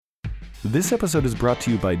This episode is brought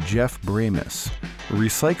to you by Jeff Bramus,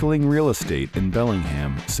 recycling real estate in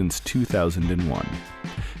Bellingham since 2001.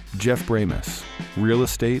 Jeff Bramus, real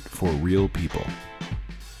estate for real people.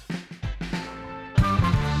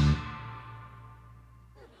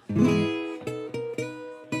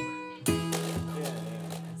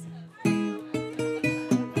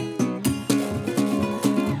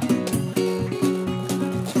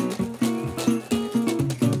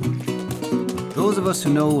 Those of us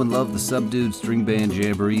who know and love the Subdued String Band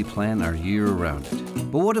Jamboree plan our year around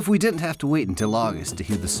it. But what if we didn't have to wait until August to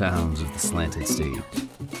hear the sounds of the slanted stage?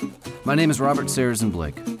 My name is Robert Saracen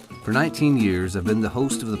Blake. For 19 years, I've been the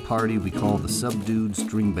host of the party we call the Subdued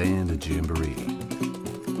String Band Jamboree.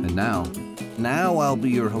 And now I'll be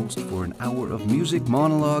your host for an hour of music,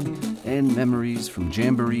 monologue, and memories from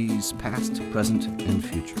jamborees past, present, and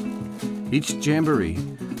future. Each jamboree,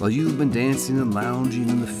 while you've been dancing and lounging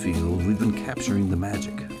in the field, we've been capturing the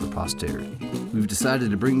magic for posterity. We've decided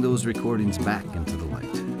to bring those recordings back into the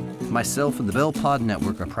light. Myself and the Bell Pod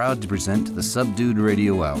Network are proud to present the Subdued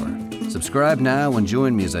Radio Hour. Subscribe now and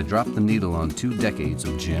join me as I drop the needle on 2 decades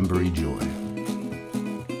of jamboree joy.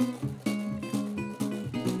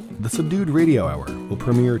 The Subdued Radio Hour will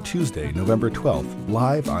premiere Tuesday, November 12th,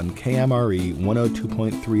 live on KMRE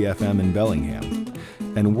 102.3 FM in Bellingham,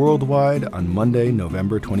 and worldwide on Monday,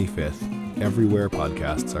 November 25th, everywhere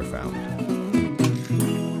podcasts are found.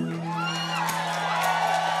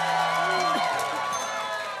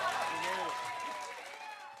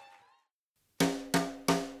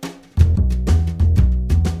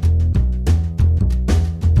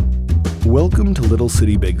 Welcome to Little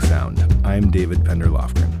City Big Sound. I'm David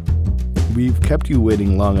Pender-Lofgren. We've kept you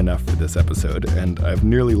waiting long enough for this episode, and I've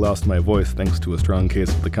nearly lost my voice thanks to a strong case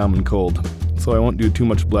of the common cold, so I won't do too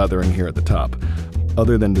much blathering here at the top,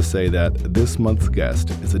 other than to say that this month's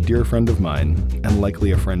guest is a dear friend of mine, and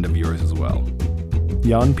likely a friend of yours as well.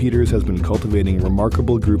 Jan Peters has been cultivating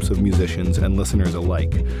remarkable groups of musicians and listeners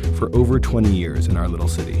alike for over 20 years in our little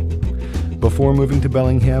city. Before moving to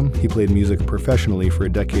Bellingham, he played music professionally for a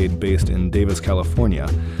decade based in Davis, California,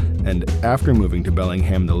 and after moving to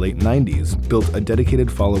Bellingham in the late 90s, built a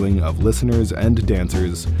dedicated following of listeners and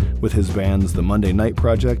dancers with his bands The Monday Night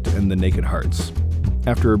Project and The Naked Hearts.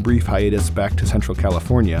 After a brief hiatus back to Central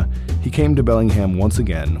California, he came to Bellingham once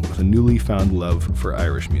again with a newly found love for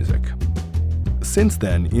Irish music. Since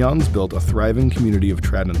then, Jan's built a thriving community of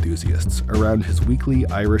trad enthusiasts around his weekly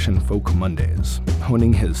Irish and Folk Mondays,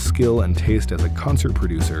 honing his skill and taste as a concert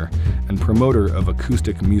producer and promoter of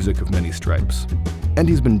acoustic music of many stripes. And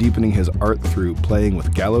he's been deepening his art through playing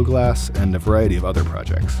with Galloglass and a variety of other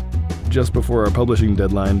projects. Just before our publishing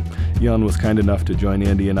deadline, Jan was kind enough to join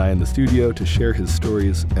Andy and I in the studio to share his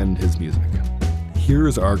stories and his music.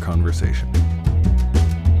 Here's our conversation.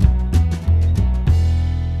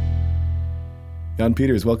 Jan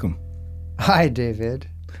Peters, welcome. Hi, David.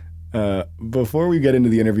 Before we get into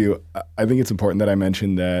the interview, I think it's important that I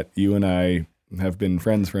mention that you and I have been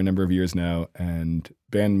friends for a number of years now and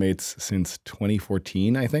bandmates since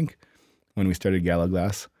 2014, I think, when we started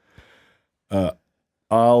Galloglass.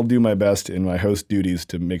 I'll do my best in my host duties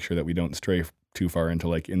to make sure that we don't stray too far into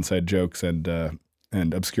like inside jokes and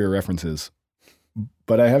obscure references.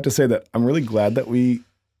 But I have to say that I'm really glad that we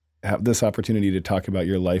have this opportunity to talk about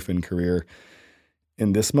your life and career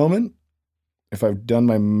in this moment. If I've done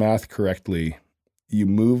my math correctly, you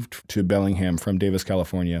moved to Bellingham from Davis,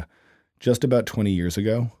 California, just about 20 years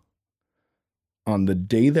ago. On the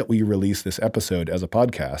day that we release this episode as a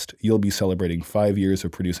podcast, you'll be celebrating 5 years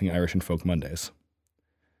of producing Irish and Folk Mondays.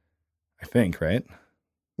 I think, right?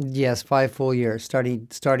 Yes, 5 full years,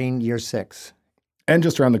 starting year 6. And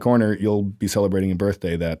just around the corner, you'll be celebrating a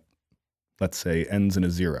birthday that, let's say, ends in a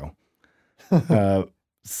 0.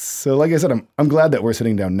 So like I said, I'm glad that we're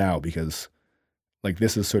sitting down now because like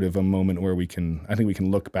this is sort of a moment where I think we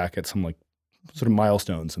can look back at some like sort of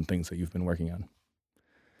milestones and things that you've been working on.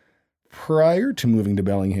 Prior to moving to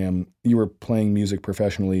Bellingham, you were playing music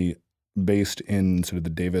professionally based in sort of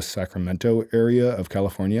the Davis, Sacramento area of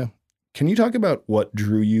California. Can you talk about what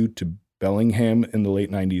drew you to Bellingham in the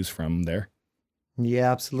late 90s from there?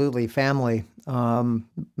 Yeah, absolutely. Family.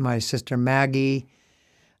 My sister Maggie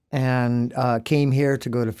and came here to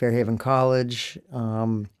go to Fairhaven College.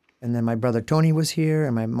 And then my brother Tony was here,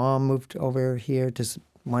 and my mom moved over here to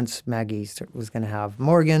once Maggie was going to have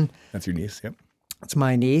Morgan. That's your niece, yep. That's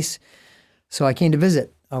my niece. So I came to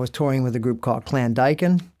visit. I was touring with a group called Clan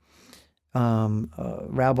Dyken, a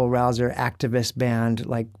rabble-rouser activist band,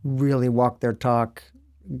 like really walk their talk,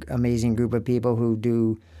 amazing group of people who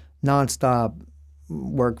do nonstop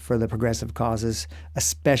work for the progressive causes,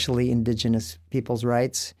 especially Indigenous people's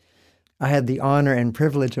rights. I had the honor and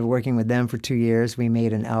privilege of working with them for 2 years. We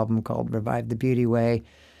made an album called Revive the Beauty Way.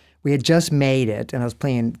 We had just made it, and I was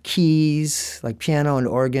playing keys, like piano and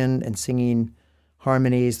organ, and singing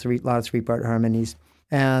harmonies, a lot of three-part harmonies.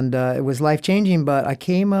 And it was life-changing, but I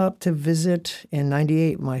came up to visit in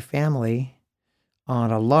 98 my family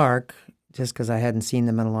on a lark, just because I hadn't seen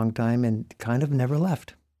them in a long time, and kind of never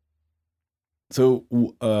left. So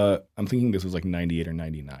I'm thinking this was like 98 or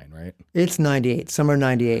 99, right? It's 98, summer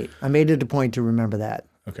 98. I made it a point to remember that.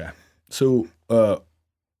 Okay. So,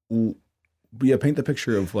 paint the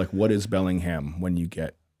picture of like, what is Bellingham when you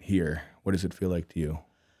get here? What does it feel like to you?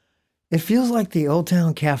 It feels like the Old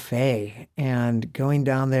Town Cafe, and going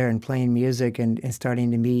down there and playing music and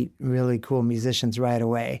starting to meet really cool musicians right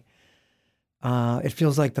away. It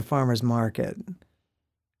feels like the farmer's market.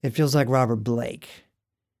 It feels like Robert Blake,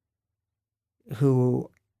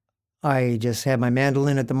 who I just had my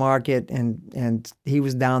mandolin at the market, and he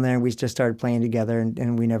was down there, and we just started playing together,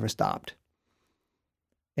 and we never stopped.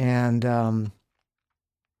 And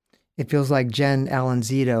it feels like Jen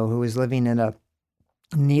Alanzito, who was living in a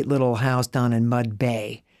neat little house down in Mud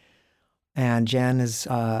Bay. And Jen is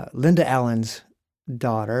Linda Allen's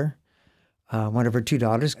daughter, one of her two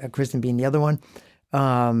daughters, Kristen being the other one.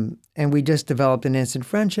 And we just developed an instant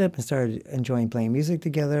friendship and started enjoying playing music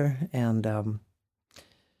together. And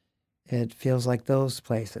it feels like those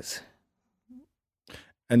places.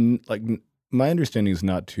 And like, my understanding is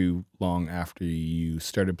not too long after you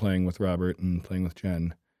started playing with Robert and playing with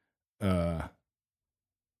Jen,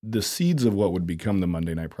 the seeds of what would become the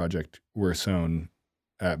Monday Night Project were sown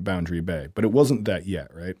at Boundary Bay, but it wasn't that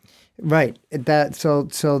yet, right? Right. So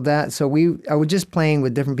I was just playing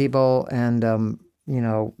with different people, and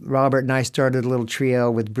Robert and I started a little trio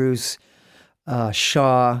with Bruce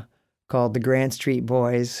Shaw called the Grant Street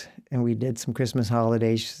Boys, and we did some Christmas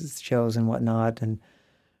holiday shows and whatnot. And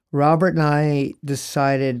Robert and I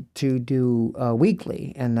decided to do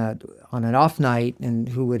weekly, and on an off night, and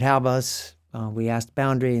who would have us. We asked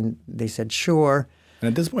Boundary, and they said sure. And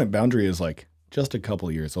at this point, Boundary is like just a couple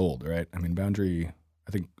of years old, right? I mean, Boundary,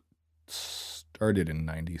 I think, started in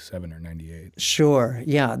 97 or 98. Sure,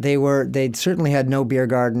 yeah. They certainly had no beer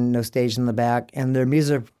garden, no stage in the back, and their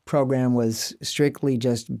music program was strictly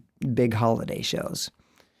just big holiday shows.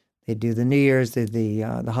 They'd do the New Year's,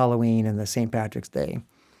 the Halloween, and the St. Patrick's Day.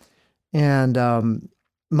 And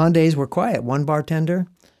Mondays were quiet, one bartender,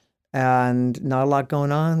 and not a lot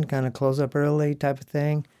going on, kind of close up early type of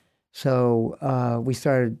thing. So we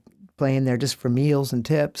started playing there just for meals and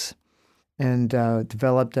tips, and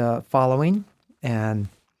developed a following, and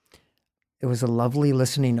it was a lovely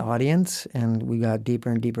listening audience, and we got deeper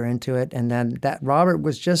and deeper into it. And then that Robert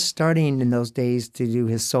was just starting in those days to do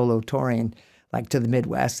his solo touring, like to the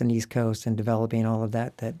Midwest and East Coast, and developing all of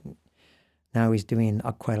that now he's doing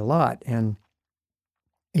quite a lot. And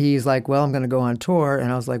he's like, well, I'm going to go on tour.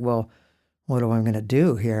 And I was like, well, what am I going to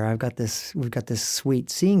do here? We've got this sweet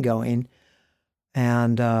scene going.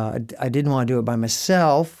 And I didn't want to do it by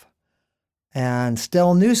myself. And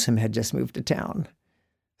Stell Newsom had just moved to town.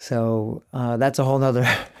 So that's a whole nother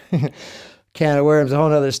can of worms, a whole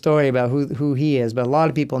nother story about who he is. But a lot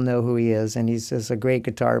of people know who he is. And he's just a great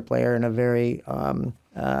guitar player and a very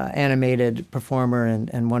animated performer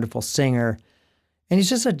and wonderful singer. And he's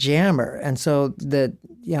just a jammer. And so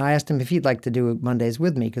I asked him if he'd like to do Mondays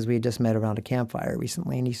with me, because we had just met around a campfire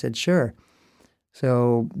recently. And he said, sure.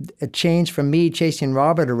 So it changed from me chasing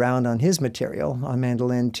Robert around on his material on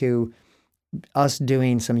mandolin to us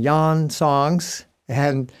doing some Jan songs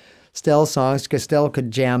and Stell songs, because Stell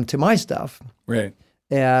could jam to my stuff. Right.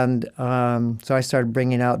 And so I started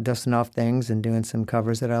bringing out, dusting off things and doing some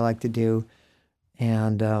covers that I like to do.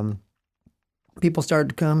 And people started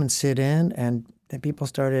to come and sit in, and then people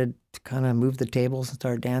started to kind of move the tables and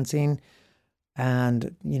start dancing.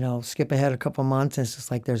 And, skip ahead a couple months, and it's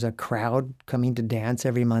just like there's a crowd coming to dance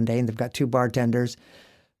every Monday, and they've got two bartenders.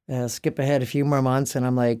 Skip ahead a few more months, and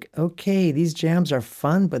I'm like, okay, these jams are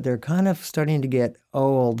fun, but they're kind of starting to get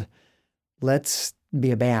old. Let's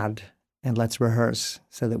be a band, and let's rehearse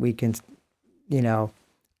so that we can,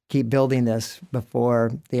 keep building this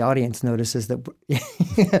before the audience notices that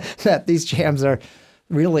that these jams aren't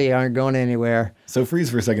going anywhere. So freeze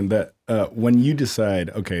for a second. That when you decide,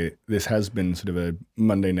 okay, this has been sort of a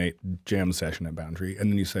Monday night jam session at Boundary,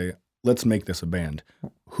 and then you say, let's make this a band.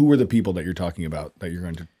 Who are the people that you're talking about that you're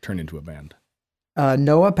going to turn into a band?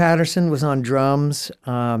 Noah Patterson was on drums.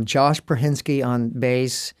 Josh Perhinsky on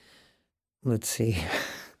bass. Let's see.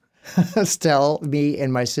 Stell, me,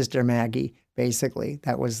 and my sister Maggie. Basically,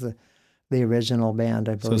 that was the original band,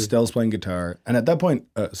 I believe. So Stell's playing guitar, and at that point,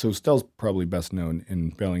 so Stell's probably best known in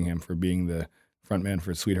Bellingham for being the frontman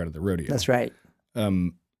for Sweetheart of the Rodeo. That's right.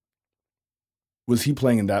 Was he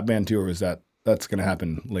playing in that band too, or was that's going to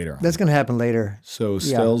happen later on? That's going to happen later. So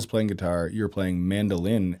Stell's playing guitar, you're playing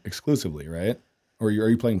mandolin exclusively, right? Or are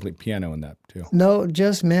you playing piano in that too? No,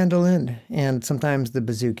 just mandolin and sometimes the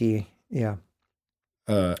bouzouki. Yeah.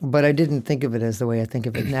 But I didn't think of it as the way I think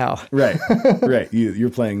of it now. Right. You're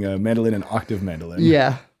playing mandolin and octave mandolin.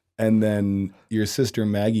 Yeah. And then your sister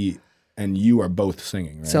Maggie and you are both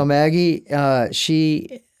singing, right? So Maggie,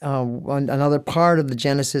 another part of the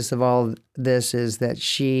genesis of all this is that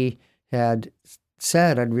she had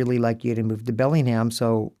said, I'd really like you to move to Bellingham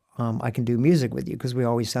so I can do music with you, because we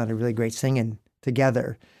always sounded really great singing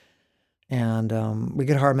together. And we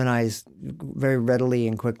could harmonize very readily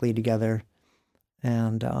and quickly together.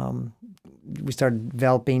 And we started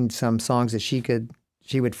developing some songs that she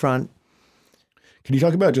would front. Can you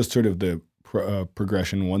talk about just sort of the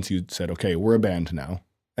progression once you said, okay, we're a band now,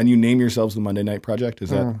 and you name yourselves the Monday Night Project? Is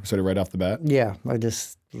that sort of right off the bat? Yeah, I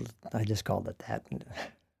just called it that.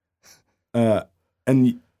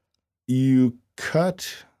 And you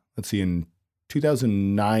cut, let's see, in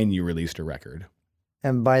 2009 you released a record.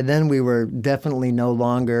 And by then we were definitely no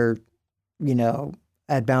longer,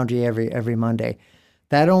 at Boundary every Monday.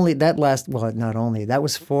 That was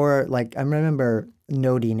I remember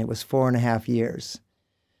noting it was 4.5 years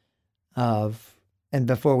and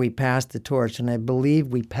before we passed the torch, and I believe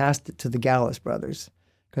we passed it to the Gallus brothers,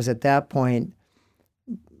 because at that point,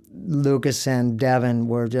 Lucas and Devin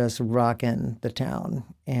were just rocking the town,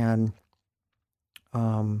 and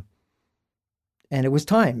it was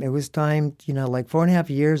time. It was time, 4.5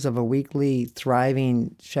 years of a weekly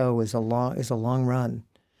thriving show is a long run.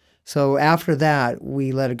 So after that,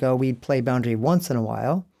 we let it go. We'd play Boundary once in a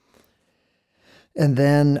while. And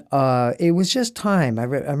then it was just time. I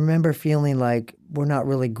remember feeling like we're not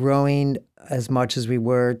really growing as much as we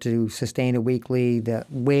were to sustain a weekly. The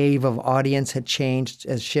wave of audience had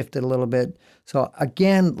shifted a little bit. So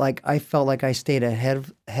again, I felt like I stayed ahead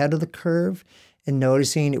of the curve and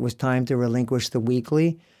noticing it was time to relinquish the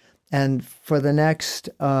weekly. And for the next,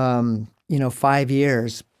 5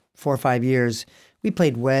 years, 4 or 5 years, we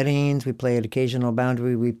played weddings, we played occasional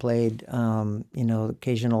Boundary, we played,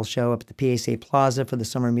 occasional show up at the PAC Plaza for the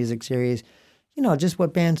Summer Music Series. Just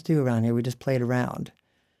what bands do around here. We just played around.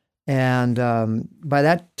 And by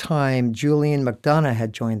that time, Julian McDonough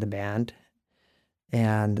had joined the band,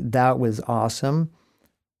 and that was awesome.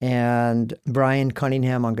 And Brian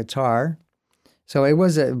Cunningham on guitar. So it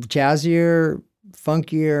was a jazzier,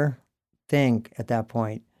 funkier thing at that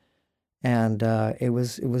point. And it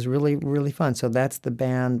was really, really fun. So that's the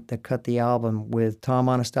band that cut the album, with Tom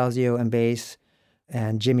Anastasio on bass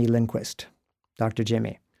and Jimmy Lindquist, Dr.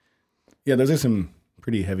 Jimmy. Yeah, those are some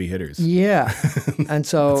pretty heavy hitters. Yeah. And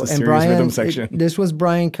so, and Brian, this was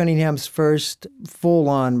Brian Cunningham's first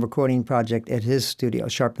full-on recording project at his studio,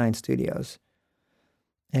 Sharp 9 Studios.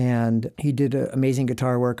 And he did amazing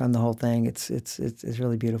guitar work on the whole thing. It's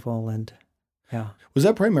really beautiful. And yeah. Was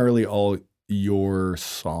that primarily all your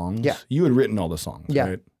songs? Yeah. You had written all the songs, yeah.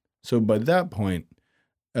 right? So by that point,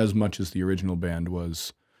 as much as the original band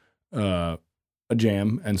was a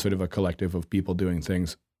jam and sort of a collective of people doing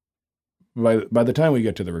things, by the time we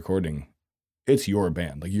get to the recording, it's your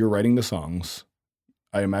band. You're writing the songs.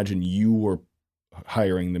 I imagine you were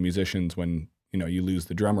hiring the musicians when, you lose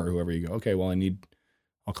the drummer or whoever. You go, okay, well,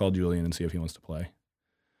 I'll call Julian and see if he wants to play.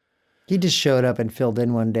 He just showed up and filled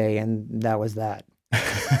in one day, and that was that.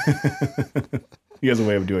 He has a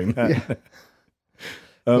way of doing that. Yeah.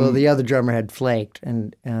 Well, the other drummer had flaked,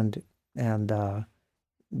 and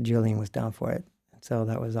Julian was down for it. So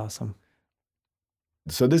that was awesome.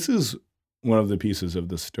 So this is one of the pieces of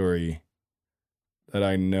the story that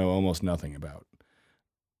I know almost nothing about.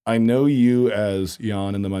 I know you as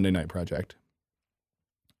Jan in the Monday Night Project.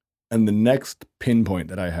 And the next pinpoint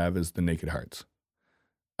that I have is the Naked Hearts.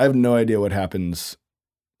 I have no idea what happens,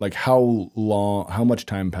 how much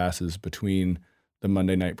time passes between the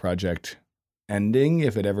Monday Night Project ending,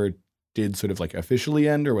 if it ever did sort of officially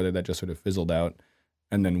end, or whether that just sort of fizzled out,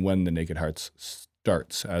 and then when the Naked Hearts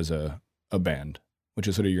starts as a band, which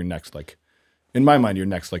is sort of your next, in my mind, your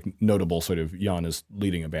next notable sort of Jan is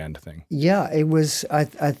leading a band thing. Yeah, it was, I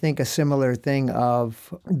think, a similar thing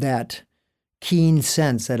of that keen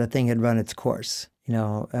sense that a thing had run its course.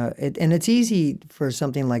 And it's easy for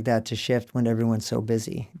something like that to shift when everyone's so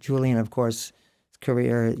busy. Julian, of course, his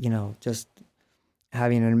career, just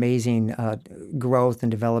having an amazing growth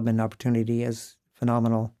and development opportunity as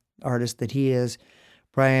phenomenal artist that he is.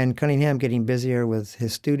 Brian Cunningham getting busier with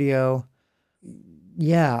his studio.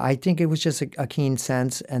 Yeah, I think it was just a keen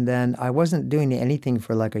sense. And then I wasn't doing anything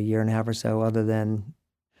for a year and a half or so other than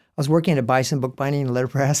was working at Bison Bookbinding and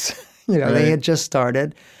Letterpress. They had just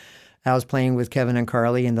started. I was playing with Kevin and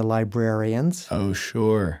Carly in the Librarians. Oh,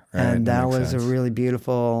 sure. Right. And that was a really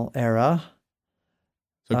beautiful era.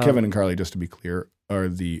 So Kevin and Carly, just to be clear, are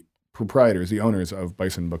the proprietors, the owners of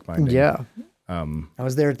Bison Bookbinding. Yeah. I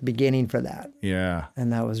was there at the beginning for that. Yeah.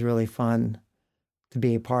 And that was really fun to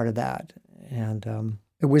be a part of that. And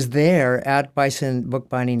it was there at Bison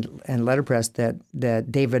Bookbinding and Letterpress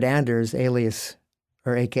that David Anders, alias,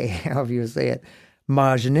 or AKA, however you say it,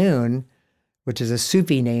 Majnun, which is a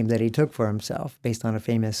Sufi name that he took for himself based on a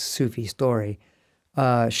famous Sufi story,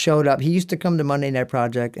 showed up. He used to come to Monday Night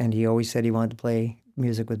Project, and he always said he wanted to play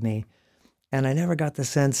music with me. And I never got the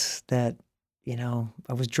sense that,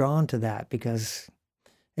 I was drawn to that, because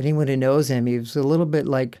anyone who knows him, he was a little bit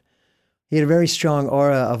like, he had a very strong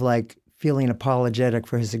aura of like feeling apologetic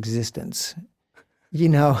for his existence,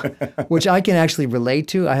 which I can actually relate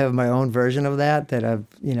to. I have my own version of that I've,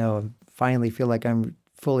 finally feel like I'm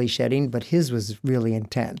fully shedding, but his was really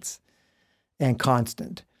intense and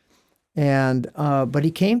constant. And but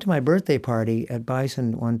he came to my birthday party at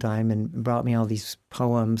Bison one time and brought me all these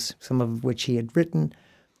poems, some of which he had written,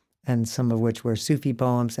 and some of which were Sufi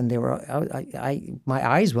poems. And they were, my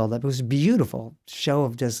eyes welled up. It was a beautiful show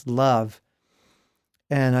of just love.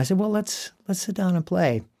 And I said, well, let's sit down and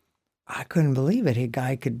play. I couldn't believe it.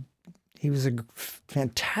 He was a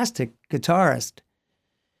fantastic guitarist.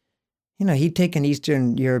 He'd take an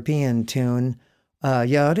Eastern European tune, and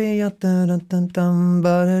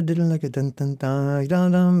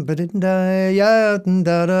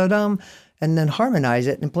then harmonize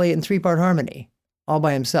it and play it in 3-part harmony, all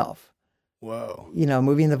by himself. Whoa.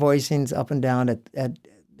 Moving the voicings up and down at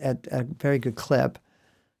a very good clip.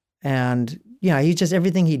 And, he just,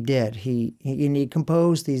 everything he did, he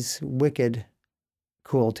composed these wicked,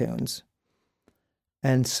 cool tunes.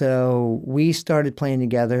 And so we started playing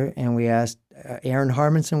together, and we asked, Aaron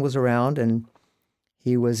Harmonson was around, and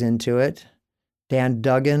he was into it. Dan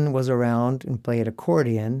Duggan was around and played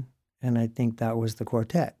accordion, and I think that was the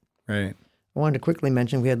quartet. Right. I wanted to quickly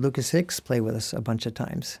mention we had Lucas Hicks play with us a bunch of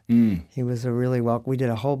times. He was a really we did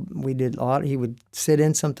a lot. He would sit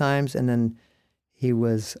in sometimes, and then he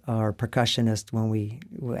was our percussionist when we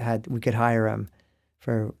could hire him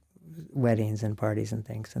for weddings and parties and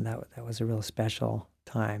things, and that was a real special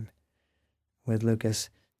time with Lucas.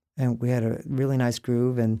 And we had a really nice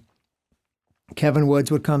groove, and Kevin Woods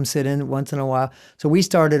would come sit in once in a while. So we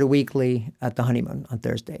started a weekly at the Honeymoon on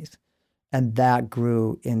Thursdays, and that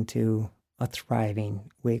grew into a thriving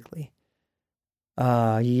weekly.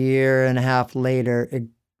 A year and a half later,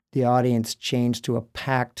 the audience changed to a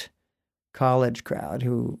packed college crowd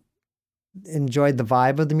who enjoyed the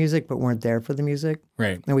vibe of the music but weren't there for the music.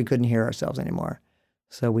 Right. And we couldn't hear ourselves anymore.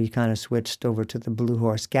 So we kind of switched over to the Blue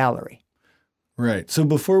Horse Gallery. Right. So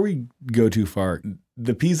before we go too far,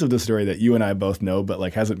 the piece of the story that you and I both know but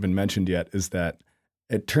like hasn't been mentioned yet is that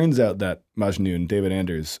it turns out that Majnun, David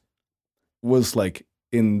Anders, was like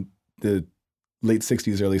in the late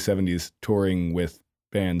 60s, early 70s touring with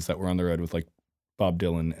bands that were on the road with like Bob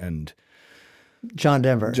Dylan and John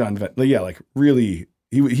Denver. Yeah, like really,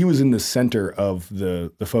 he was in the center of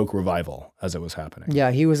the folk revival as it was happening. Yeah,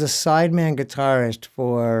 he was a sideman guitarist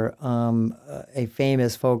for a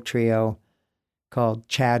famous folk trio called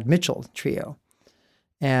Chad Mitchell Trio.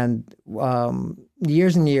 And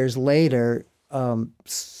years and years later,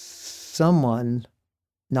 someone,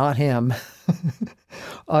 not him,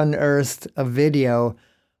 unearthed a video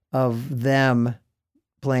of them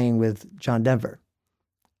playing with John Denver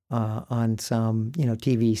on some,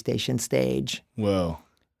 TV station stage. Whoa.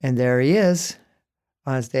 And there he is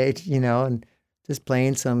on stage, and just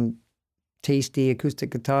playing some tasty acoustic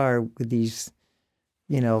guitar with these,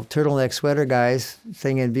 turtleneck sweater guys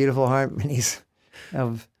singing beautiful harmonies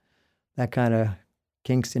of that kind of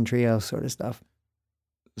Kingston Trio sort of stuff.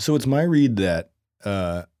 So it's my read that,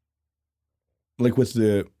 like with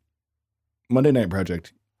the Monday Night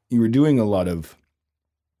Project, you were doing a lot of,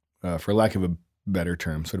 for lack of a better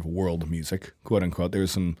term, sort of world music, quote unquote. There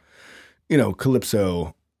was some,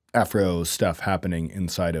 calypso, Afro stuff happening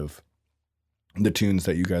inside of the tunes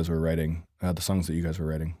that you guys were writing, the songs that you guys were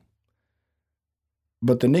writing.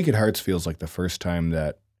 But the Naked Hearts feels like the first time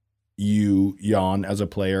that you, Jan, as a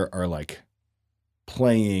player, are like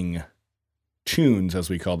playing tunes, as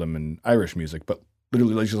we call them in Irish music, but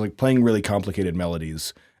literally like just like playing really complicated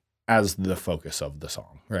melodies as the focus of the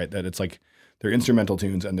song, right? That it's like they're instrumental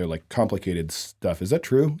tunes and they're like complicated stuff. Is that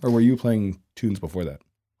true? Or were you playing tunes before that?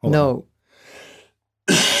 Hold no.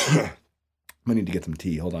 on. I need to get some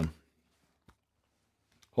tea. Hold on.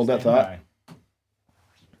 Hold that thought.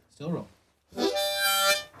 Still roll.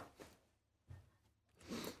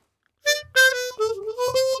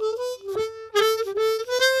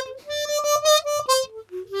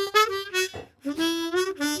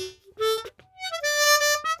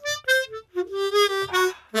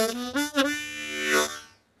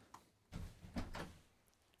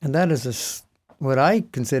 And that is what I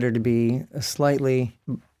consider to be a slightly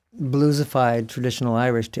bluesified traditional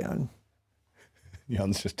Irish tune.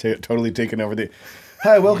 Jan's just totally taken over the...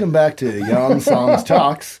 Hi, welcome back to Jan Songs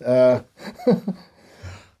Talks.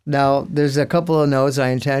 Now, there's a couple of notes I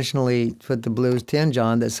intentionally put the blues tinge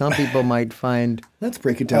on that some people might find... Let's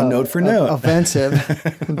break it down note for note. Offensive,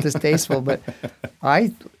 distasteful, but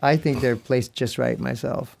I think they're placed just right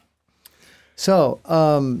myself. So...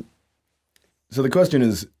 So the question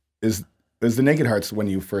is the Naked Hearts when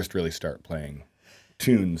you first really start playing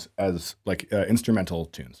tunes as like instrumental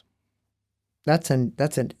tunes? That's a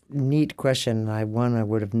neat question. One I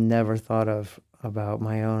would have never thought of about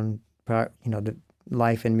my own, the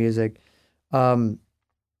life in music. I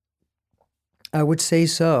would say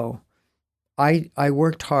so. I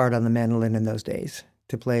worked hard on the mandolin in those days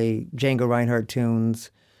to play Django Reinhardt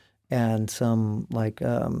tunes and some like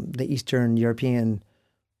the Eastern European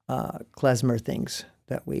klezmer things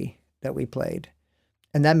that we played,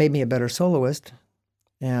 and that made me a better soloist.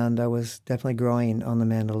 And I was definitely growing on the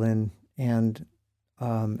mandolin. And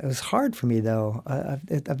it was hard for me, though.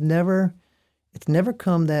 It's never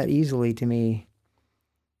come that easily to me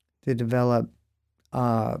to develop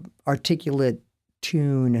articulate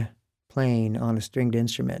tune playing on a stringed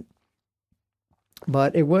instrument.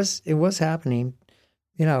 But it was happening.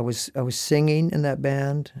 I was singing in that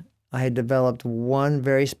band. I had developed one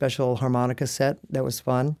very special harmonica set that was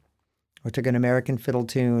fun. I took an American fiddle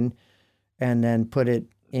tune and then put it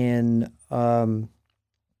in from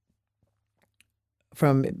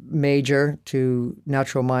major to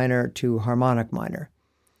natural minor to harmonic minor.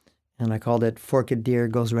 And I called it Forked Deer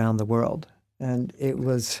Goes Around the World. And it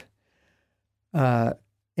was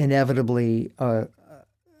inevitably a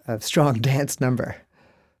strong dance number.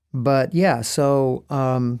 But yeah, so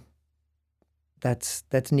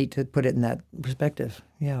that's neat to put it in that perspective.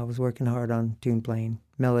 Yeah, I was working hard on tune playing,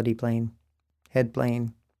 melody playing, head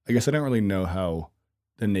playing. I guess I don't really know how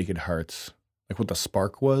the Naked Hearts, like what the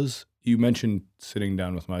spark was. You mentioned sitting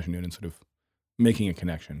down with Majnun and sort of making a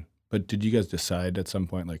connection. But did you guys decide at some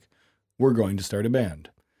point, like, we're going to start a band?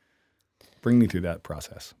 Bring me through that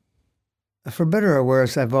process. For better or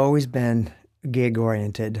worse, I've always been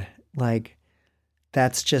gig-oriented. Like,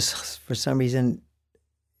 that's just, for some reason,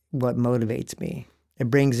 what motivates me. It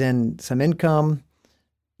brings in some income,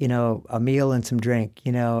 a meal and some drink,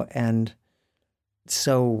 and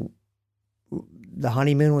so the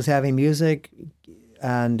honeymoon was having music,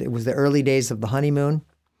 and it was the early days of the honeymoon.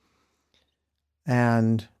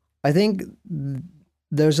 And I think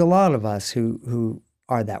there's a lot of us who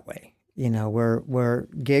are that way. We're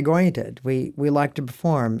gig oriented. We like to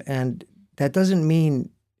perform, and that doesn't mean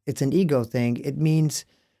it's an ego thing. It means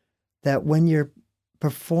that when you're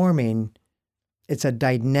performing, it's a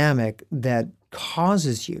dynamic that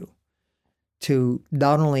causes you to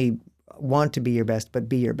not only want to be your best, but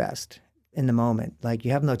be your best in the moment. Like, you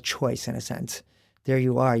have no choice, in a sense. There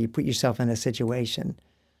you are. You put yourself in a situation.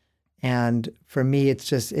 And for me, it's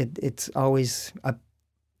just, it's always,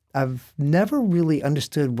 I've never really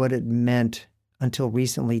understood what it meant until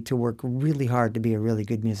recently to work really hard to be a really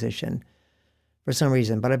good musician for some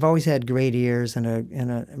reason. But I've always had great ears and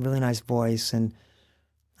a really nice voice and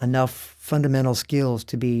enough fundamental skills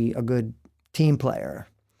to be a good team player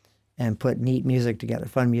and put neat music together,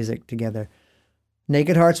 fun music together.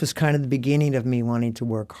 Naked Hearts was kind of the beginning of me wanting to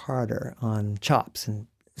work harder on chops. And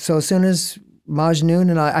so as soon as Majnun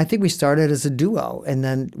and I think we started as a duo, and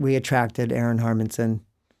then we attracted Aaron Harmanson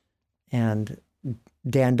and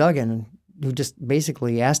Dan Duggan, who just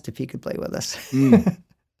basically asked if he could play with us.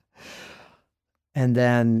 And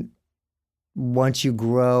then once you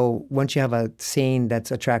grow, once you have a scene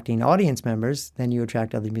that's attracting audience members, then you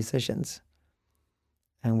attract other musicians.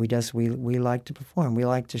 And we like to perform. We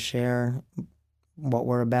like to share what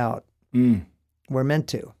we're about. We're meant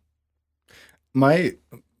to. My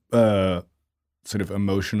sort of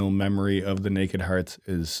emotional memory of the Naked Hearts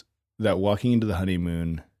is that walking into the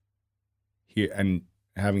honeymoon here and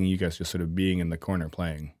having you guys just sort of being in the corner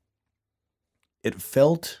playing, it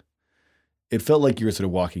felt like you were sort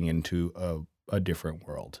of walking into a different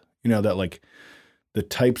world. That like the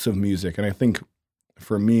types of music, and I think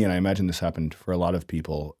for me, and I imagine this happened for a lot of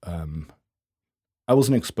people, I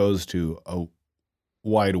wasn't exposed to a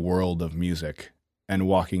wide world of music, and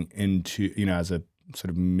walking into, as a sort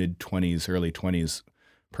of mid-20s, early 20s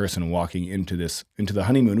person walking into the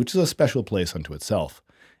honeymoon, which is a special place unto itself,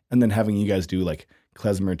 and then having you guys do like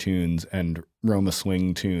klezmer tunes and Roma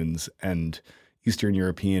swing tunes and Eastern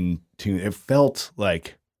European tunes, it felt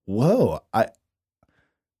like, whoa, I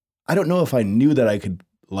don't know if I knew that I could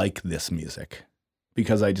like this music,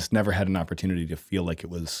 because I just never had an opportunity to feel like it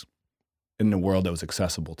was in a world that was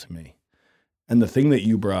accessible to me. And the thing that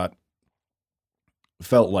you brought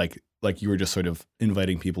felt like you were just sort of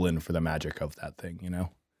inviting people in for the magic of that thing, you know?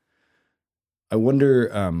 I wonder,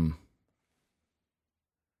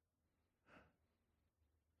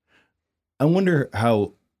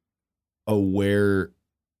 how aware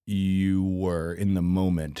you were in the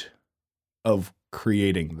moment of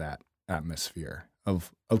creating that atmosphere,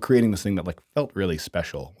 of creating this thing that like felt really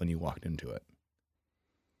special when you walked into it.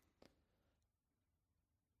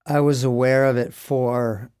 I was aware of it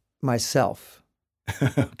for myself.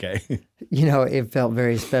 Okay. You know, it felt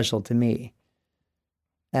very special to me.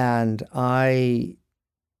 And I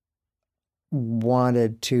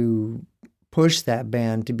wanted to push that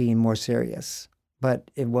band to being more serious, but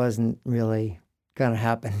it wasn't really going to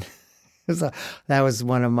happen. So that was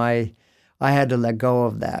one of I had to let go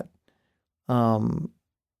of that. And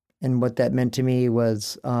what that meant to me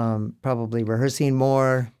was probably rehearsing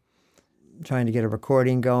more, trying to get a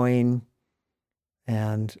recording going,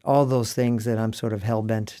 and all those things that I'm sort of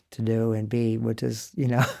hell-bent to do and be, which is, you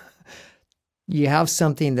know, you have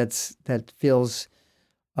something that feels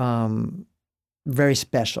very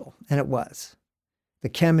special, and it was. The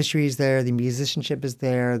chemistry is there, the musicianship is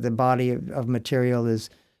there, the body of material is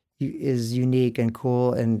unique and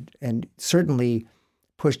cool, and certainly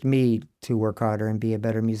pushed me to work harder and be a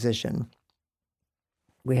better musician.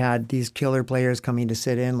 We had these killer players coming to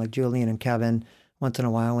sit in, like Julian and Kevin. Once in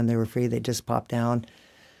a while, when they were free, they'd just pop down.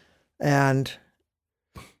 And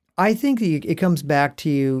I think that it comes back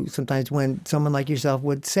to you sometimes when someone like yourself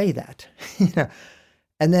would say that. You know?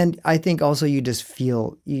 And then I think also you just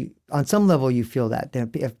feel, on some level you feel that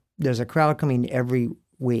if there's a crowd coming every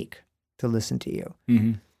week to listen to you.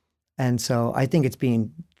 Mm-hmm. And so I think it's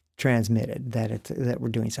being transmitted that we're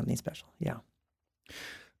doing something special. Yeah.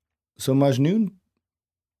 So Majnoon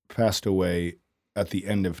passed away at the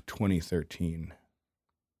end of 2013.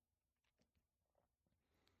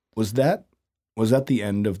 Was that the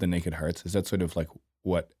end of the Naked Hearts? Is that sort of like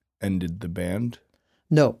what ended the band?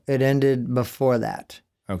 No, it ended before that.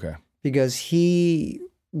 Okay. Because he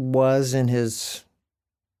was in his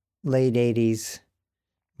late 80s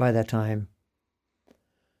by that time.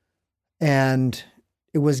 And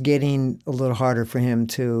it was getting a little harder for him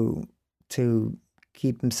to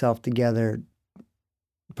keep himself together,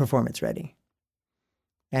 performance ready.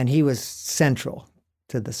 And he was central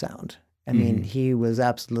to the sound. I mean, he was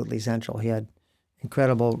absolutely central. He had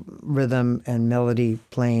incredible rhythm and melody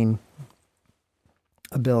playing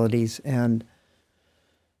abilities. And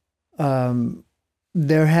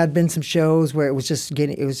there had been some shows where it was just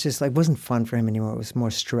wasn't fun for him anymore. It was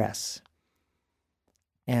more stress.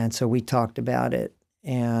 And so we talked about it.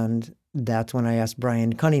 And that's when I asked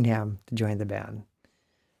Brian Cunningham to join the band.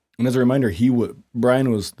 And as a reminder, Brian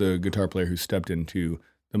was the guitar player who stepped into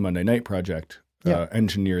the Monday Night Project,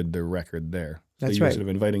 engineered the record there. So That's you were right. sort of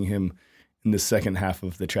inviting him in the second half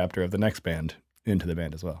of the chapter of the next band into the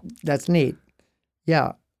band as well. That's neat.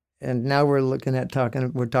 Yeah. And now we're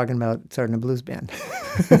talking about starting a blues band. I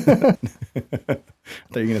thought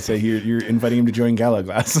you were going to say you're inviting him to join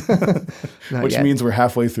Galaglass, which means we're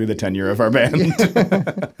halfway through the tenure of our band.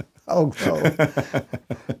 Oh, no.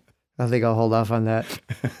 I think I'll hold off on that.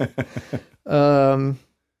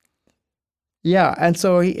 Yeah, and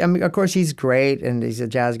so of course, he's great, and he's a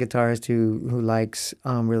jazz guitarist who likes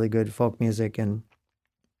really good folk music, and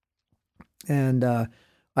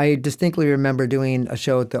I distinctly remember doing a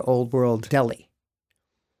show at the Old World Deli,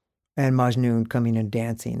 and Majnoon coming and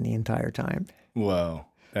dancing the entire time. Whoa,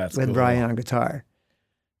 that's with cool. Brian on guitar,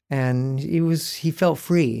 and he felt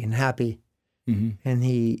free and happy, and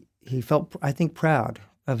he felt, I think, proud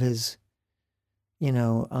of his,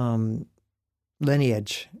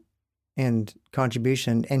 lineage and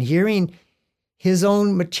contribution, and hearing his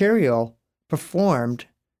own material performed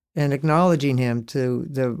and acknowledging him to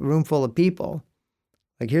the room full of people.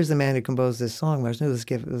 Like, here's the man who composed this song, Majnoon. Let's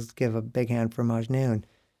give a big hand for Majnoon.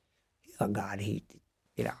 Oh God, he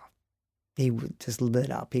just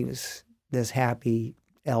lit up. He was this happy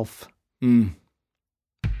elf.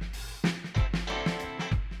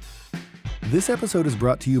 This episode is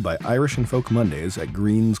brought to you by Irish and Folk Mondays at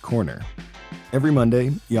Green's Corner. Every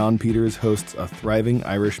Monday, Jan Peters hosts a thriving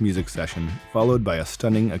Irish music session, followed by a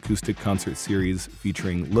stunning acoustic concert series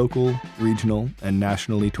featuring local, regional, and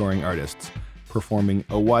nationally touring artists, performing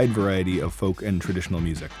a wide variety of folk and traditional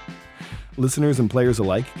music. Listeners and players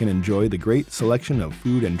alike can enjoy the great selection of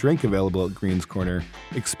food and drink available at Green's Corner,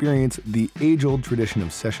 experience the age-old tradition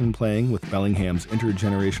of session playing with Bellingham's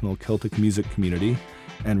intergenerational Celtic music community,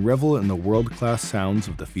 and revel in the world-class sounds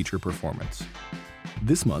of the feature performance.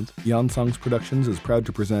 This month, Jan Songs Productions is proud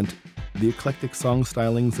to present the eclectic song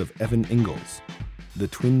stylings of Evan Ingalls, the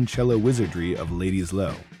twin cello wizardry of Ladies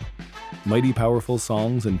Low, mighty powerful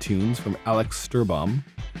songs and tunes from Alex Sturbaum,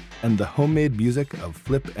 and the homemade music of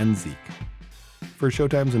Flip and Zeke. For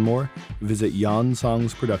showtimes and more, visit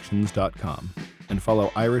yonsongsproductions.com and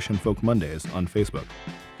follow Irish and Folk Mondays on Facebook.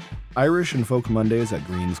 Irish and Folk Mondays at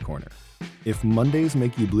Green's Corner. If Mondays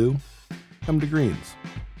make you blue, come to Green's.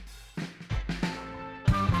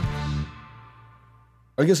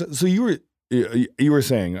 I guess so. You were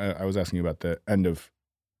saying I was asking you about the end of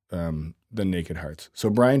the Naked Hearts.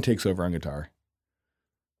 So Brian takes over on guitar.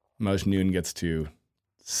 Majnoon gets to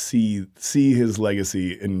see his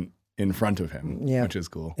legacy in front of him, which is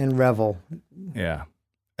cool. And revel. Yeah,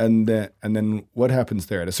 and then what happens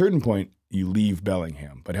there? At a certain point, you leave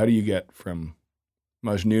Bellingham. But how do you get from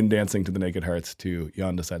Majnoon dancing to the Naked Hearts to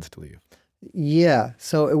Jan decides to leave? Yeah,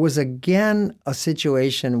 so it was again a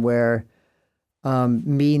situation where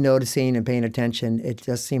me noticing and paying attention, it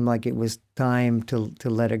just seemed like it was time to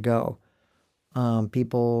let it go.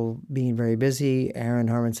 People being very busy, Aaron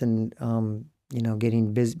Harmanson,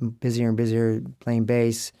 getting busier and busier playing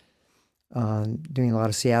bass, doing a lot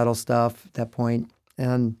of Seattle stuff at that point.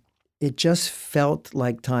 And it just felt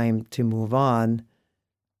like time to move on.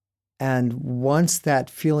 And once that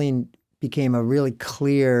feeling became a really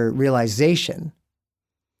clear realization,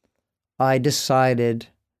 I decided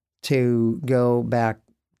to go back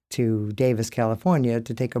to Davis, California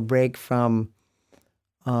to take a break from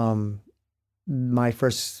my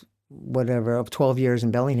first, 12 years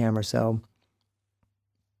in Bellingham or so,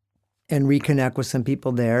 and reconnect with some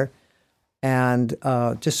people there and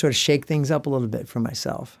just sort of shake things up a little bit for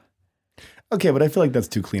myself. Okay, but I feel like that's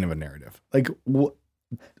too clean of a narrative. Like,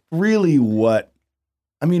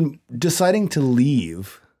 deciding to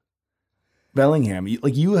leave Bellingham,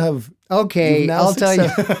 you have... Okay, I'll tell you.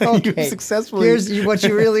 Okay. You've successfully... Here's what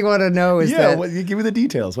you really want to know is that... Yeah, give me the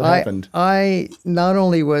details. What happened? I not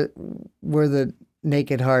only were the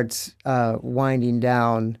Naked Hearts winding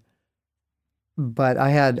down, but I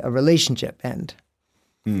had a relationship end.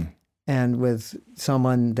 And with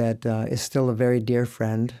someone that is still a very dear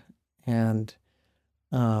friend and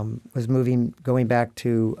was going back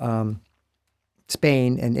to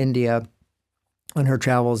Spain and India on her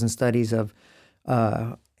travels and studies of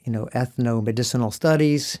ethno-medicinal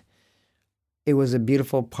studies. It was a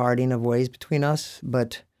beautiful parting of ways between us,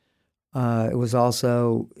 but it was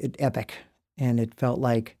also epic. And it felt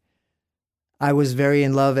like I was very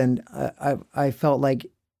in love, and I felt like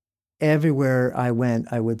everywhere I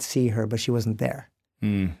went, I would see her, but she wasn't there.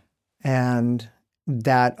 And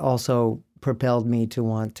that also propelled me to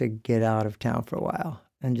want to get out of town for a while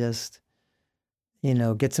and just,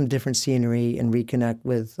 get some different scenery and reconnect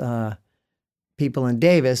with people in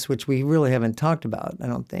Davis, which we really haven't talked about, I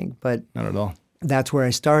don't think. But not at all. That's where I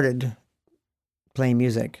started playing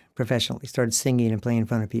music professionally, started singing and playing in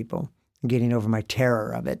front of people, and getting over my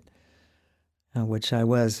terror of it, which I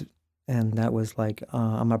was. And that was like,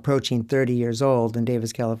 I'm approaching 30 years old in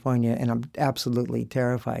Davis, California, and I'm absolutely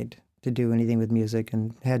terrified to do anything with music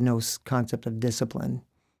and had no concept of discipline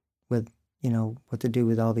with, what to do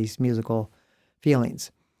with all these musical feelings.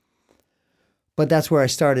 But that's where I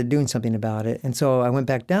started doing something about it. And so I went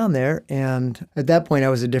back down there, and at that point I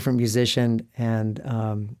was a different musician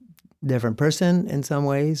and different person in some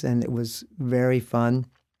ways, and it was very fun.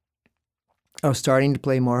 I was starting to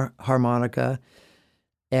play more harmonica,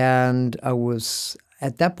 and I was,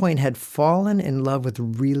 at that point, had fallen in love with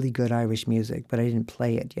really good Irish music, but I didn't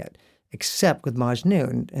play it yet, except with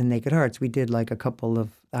Majnoon and Naked Hearts. We did like a couple of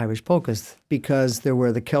Irish polkas because there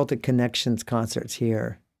were the Celtic Connections concerts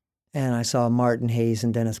here. And I saw Martin Hayes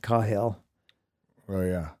and Dennis Cahill. Oh,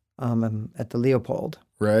 yeah. At the Leopold.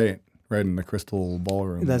 Right in the Crystal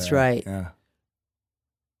Ballroom. That's there. Right. Yeah.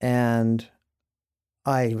 And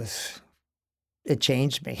it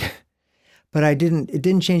changed me. But it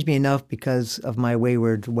didn't change me enough because of my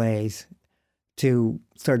wayward ways to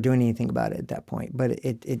start doing anything about it at that point. But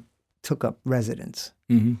it took up residence.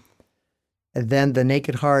 Mm-hmm. And then the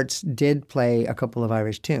Naked Hearts did play a couple of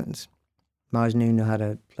Irish tunes. Majnoon knew how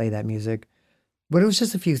to play that music. But it was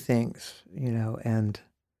just a few things, and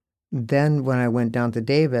then when I went down to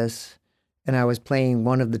Davis and I was playing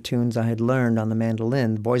one of the tunes I had learned on the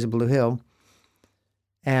mandolin, Boys of Blue Hill,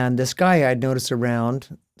 and this guy I'd noticed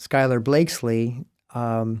around, Skylar Blakesley,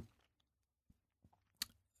 said,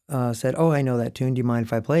 "Oh, I know that tune. Do you mind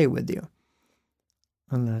if I play it with you?"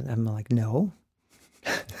 And I'm like, "No."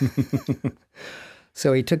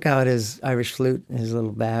 So he took out his Irish flute in his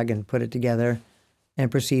little bag and put it together and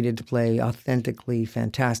proceeded to play authentically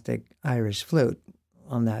fantastic Irish flute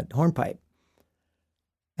on that hornpipe.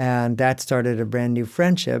 And that started a brand new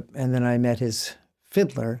friendship. And then I met his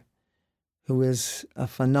fiddler, who is a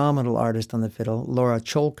phenomenal artist on the fiddle, Laura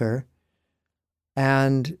Cholker.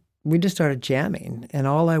 And we just started jamming. And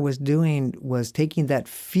all I was doing was taking that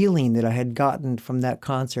feeling that I had gotten from that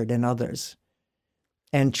concert and others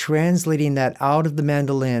and translating that out of the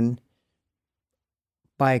mandolin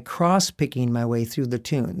by cross-picking my way through the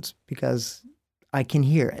tunes, because I can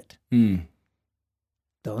hear it.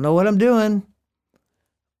 Don't know what I'm doing,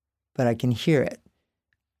 but I can hear it.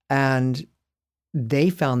 And they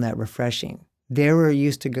found that refreshing. They were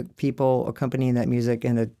used to people accompanying that music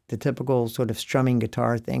in the typical sort of strumming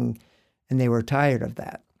guitar thing, and they were tired of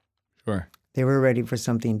that. Sure. They were ready for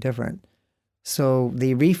something different. So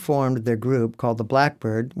they reformed their group called the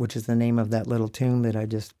Blackbird, which is the name of that little tune that I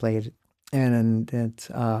just played. And it's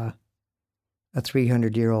a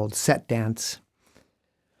 300-year-old set dance.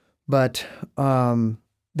 But the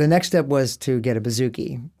next step was to get a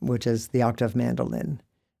bouzouki, which is the octave mandolin,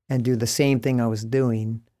 and do the same thing I was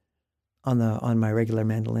doing on my regular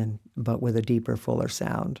mandolin, but with a deeper, fuller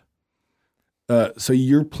sound. So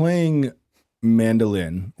you're playing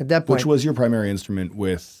mandolin, At that point, which was your primary instrument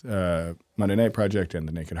with Monday Night Project and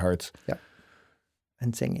the Naked Hearts. Yeah,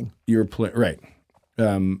 and singing. You're right,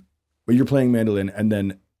 but you're playing mandolin, and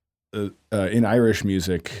then in Irish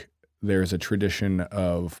music, there's a tradition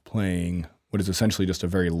of playing what is essentially just a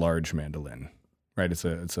very large mandolin. Right, it's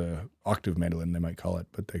a octave mandolin, they might call it,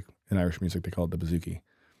 but in Irish music they call it the bouzouki.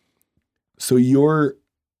 So you're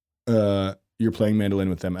playing mandolin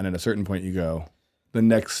with them, and at a certain point you go, the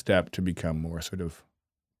next step to become more sort of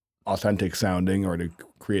authentic sounding, or to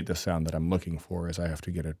create the sound that I'm looking for, is I have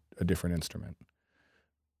to get a different instrument.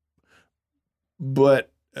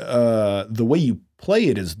 But the way you play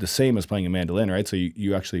it is the same as playing a mandolin, right? So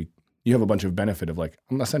you have a bunch of benefit of, like,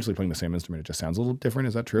 I'm essentially playing the same instrument. It just sounds a little different.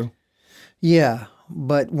 Is that true? Yeah,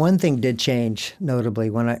 but one thing did change notably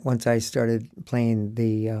once I started playing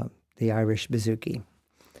the Irish bouzouki.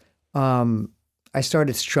 I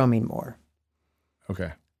started strumming more.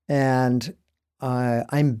 Okay. And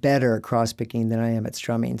I'm better at cross-picking than I am at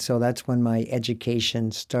strumming. So that's when my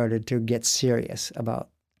education started to get serious about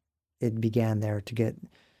it. Began there to get,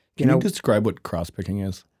 Can you describe what cross-picking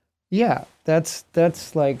is? Yeah, that's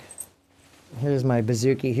like, here's my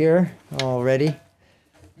bouzouki here, all ready.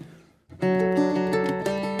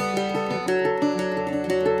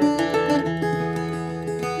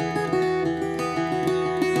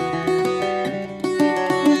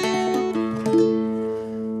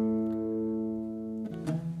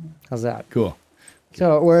 How's that? Cool.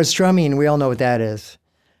 So, whereas strumming, we all know what that is.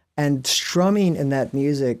 And strumming in that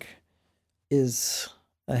music is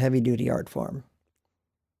a heavy-duty art form.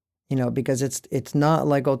 Because it's not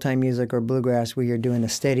like old-time music or bluegrass where you're doing a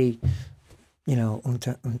steady,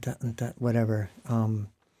 unta, unta, unta, whatever,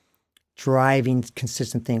 driving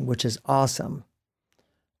consistent thing, which is awesome.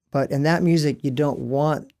 But in that music, you don't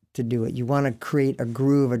want to do it. You want to create a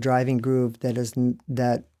groove, a driving groove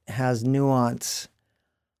that has nuance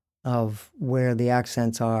of where the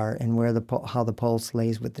accents are and where how the pulse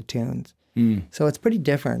lays with the tunes. So it's pretty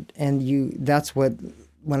different. And that's what,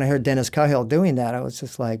 when I heard Dennis Cahill doing that, I was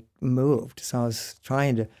just like moved. So I was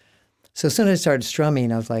trying to, so as soon as I started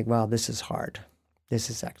strumming, I was like, wow, this is hard.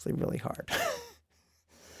 This is actually really hard.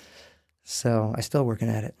 So I'm still working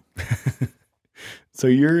at it. So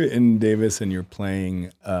you're in Davis and you're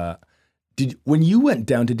playing, when you went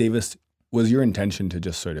down to Davis, was your intention to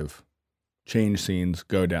just sort of change scenes,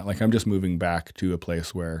 go down? Like, I'm just moving back to a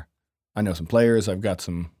place where I know some players, I've got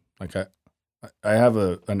some, like, I have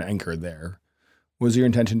an anchor there. Was your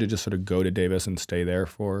intention to just sort of go to Davis and stay there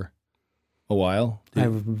for a while? I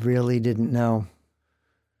really didn't know.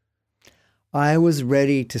 I was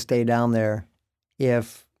ready to stay down there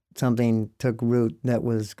if something took root that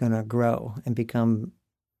was going to grow and become,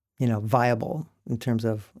 viable in terms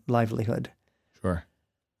of livelihood. Sure.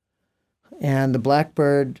 And the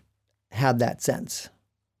Blackbird had that sense.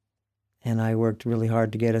 And I worked really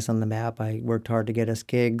hard to get us on the map. I worked hard to get us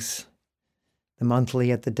gigs, the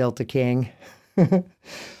monthly at the Delta King,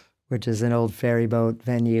 which is an old ferry boat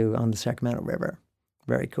venue on the Sacramento River.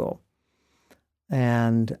 Very cool.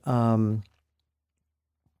 And,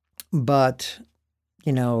 but,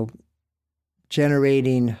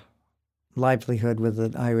 generating livelihood with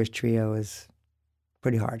an Irish trio is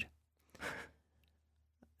pretty hard.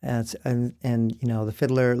 And the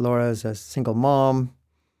fiddler, Laura, is a single mom.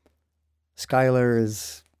 Skylar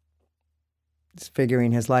is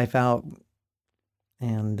figuring his life out.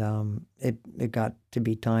 And it got to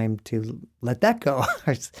be time to let that go.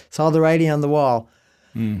 I saw the writing on the wall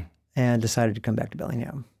and decided to come back to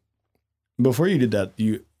Bellingham. Before you did that,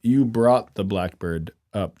 you brought the Blackbird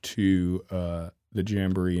up to the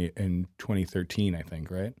Jamboree in 2013, I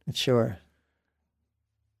think, right? Sure.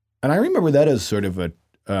 And I remember that as sort of a,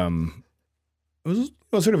 it was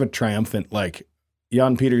sort of a triumphant, like,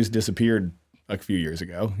 Jan Peters disappeared a few years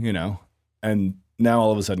ago, and now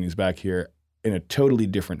all of a sudden he's back here in a totally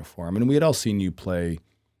different form. And we had all seen you play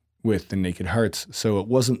with the Naked Hearts, so it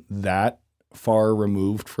wasn't that far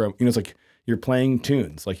removed from, it's like you're playing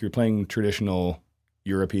tunes, like you're playing traditional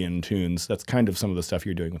European tunes. That's kind of some of the stuff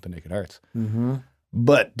you're doing with the Naked Hearts. Mm-hmm.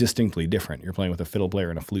 But distinctly different. You're playing with a fiddle player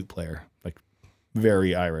and a flute player, like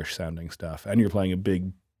very Irish sounding stuff. And you're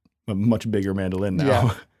playing a much bigger mandolin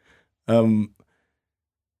now. Yeah.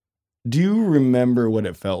 Do you remember what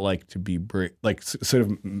it felt like to be sort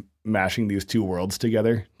of mashing these two worlds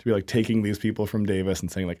together? To be like taking these people from Davis and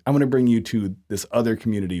saying like, I'm going to bring you to this other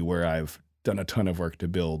community where I've done a ton of work to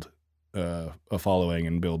build a following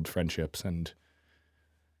and build friendships. And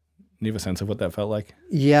do you have a sense of what that felt like?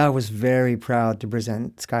 Yeah, I was very proud to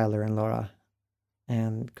present Skylar and Laura,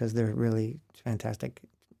 and because they're really fantastic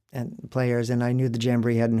and players, and I knew the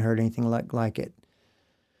Jamboree hadn't heard anything like it.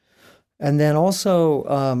 And then also,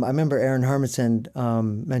 I remember Aaron Hermanson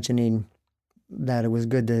mentioning that it was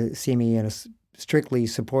good to see me in a strictly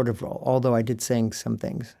supportive role, although I did sing some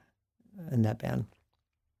things in that band.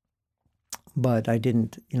 But I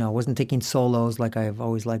didn't, wasn't taking solos like I've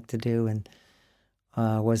always liked to do, and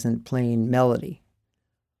wasn't playing melody.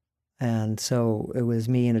 And so it was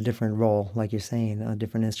me in a different role, like you're saying, a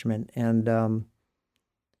different instrument. And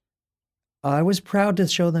I was proud to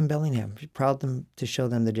show them Bellingham, proud to show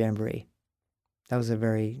them the Jamboree. That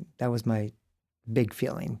was my big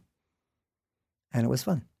feeling. And it was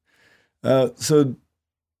fun. So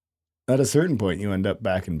at a certain point, you end up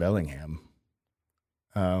back in Bellingham.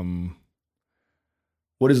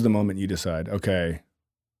 What is the moment you decide, okay,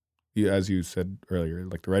 as you said earlier,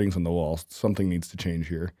 like the writing's on the wall, something needs to change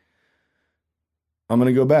here. I'm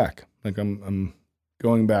going to go back. Like I'm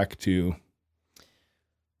going back to...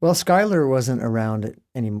 Well, Skylar wasn't around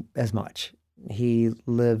as much. He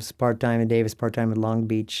lives part-time in Davis, part-time in Long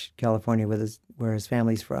Beach, California, where his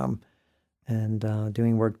family's from, and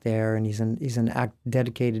doing work there. And he's an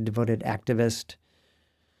dedicated, devoted activist.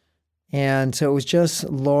 And so it was just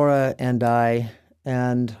Laura and I.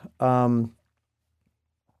 And once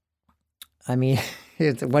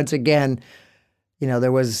again,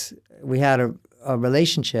 we had a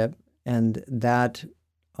relationship, and that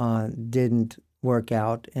didn't work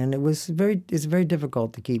out, and it's very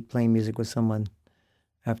difficult to keep playing music with someone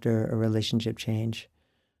after a relationship change.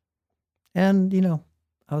 And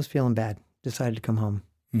I was feeling bad, decided to come home.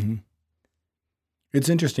 Mm-hmm. It's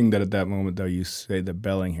interesting that at that moment, though, you say that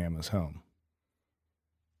Bellingham is home,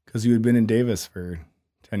 because you had been in Davis for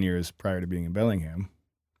 10 years prior to being in Bellingham.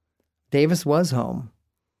 Davis was home,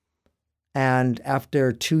 and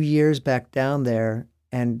after 2 years back down there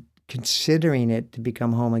and considering it to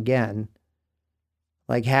become home again,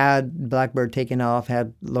 like had Blackbird taken off,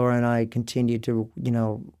 had Laura and I continued to,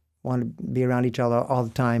 want to be around each other all the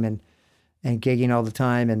time and gigging all the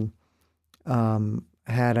time, and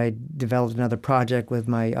had I developed another project with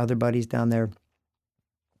my other buddies down there,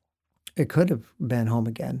 it could have been home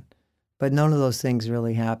again. But none of those things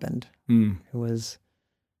really happened. Mm. It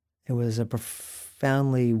was a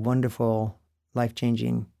profoundly wonderful,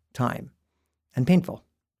 life-changing time, and painful,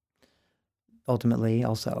 ultimately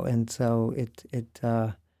also. And so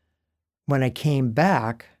when I came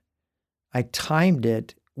back, I timed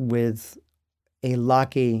it with a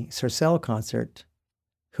Lockie Sarcel concert,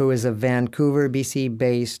 who is a Vancouver,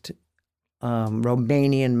 BC-based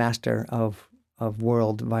Romanian master of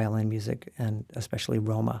world violin music, and especially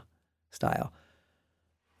Roma style.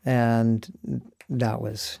 And that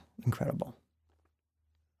was incredible.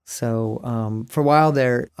 So for a while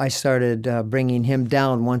there, I started bringing him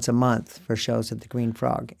down once a month for shows at the Green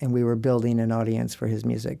Frog, and we were building an audience for his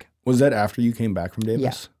music. Was that after you came back from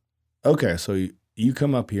Davis? Yeah. Okay, so you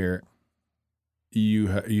come up here,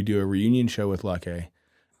 you do a reunion show with Lockie,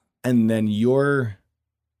 and then you're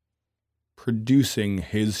producing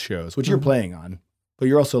his shows, which you're playing on, but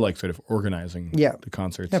you're also like sort of organizing the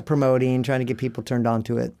concerts. Yeah, promoting, trying to get people turned on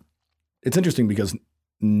to it. It's interesting because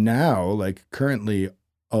now, like currently,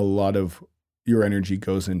 a lot of your energy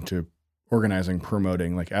goes into organizing,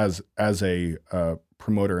 promoting, like as a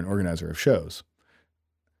promoter and organizer of shows.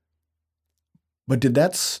 But did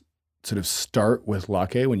that sort of start with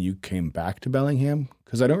Lockie when you came back to Bellingham?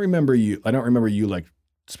 Because I don't remember you like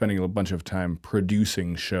spending a bunch of time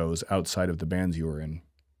producing shows outside of the bands you were in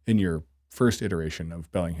your first iteration of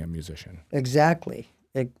Bellingham Musician. Exactly.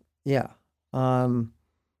 Yeah.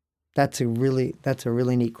 That's a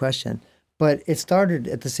really neat question. But it started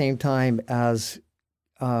at the same time as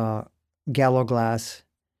Gallo Glass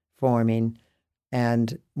forming,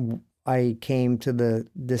 and I came to the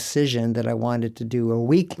decision that I wanted to do a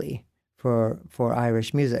weekly for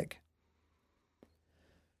Irish music,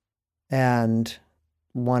 and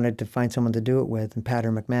wanted to find someone to do it with. And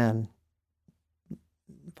Patter McMahon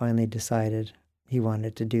finally decided he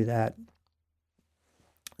wanted to do that.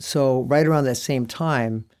 So right around that same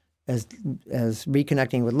time as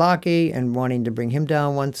reconnecting with Lockie and wanting to bring him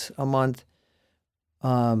down once a month,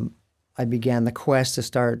 I began the quest to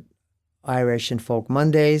start Irish and Folk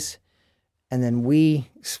Mondays. And then we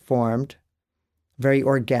formed very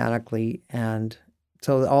organically. And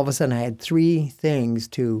so all of a sudden I had 3 things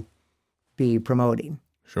to be promoting.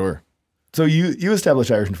 Sure. So you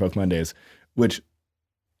established Irish and Folk Mondays, which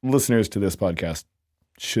listeners to this podcast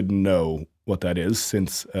should know what that is,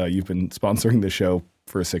 since you've been sponsoring the show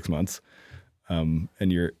for 6 months, and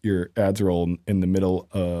your ads roll in the middle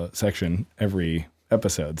section every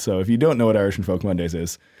episode. So if you don't know what Irish and Folk Mondays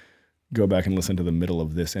is, go back and listen to the middle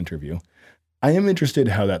of this interview. I am interested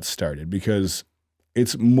how that started, because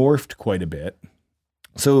it's morphed quite a bit.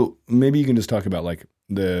 So maybe you can just talk about like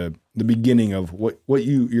the beginning of what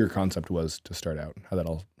your concept was to start out, how that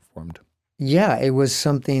all formed. Yeah, it was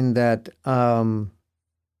something that I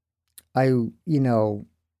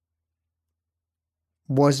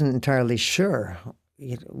wasn't entirely sure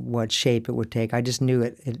what shape it would take. I just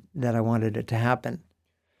knew that I wanted it to happen.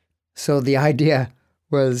 So the idea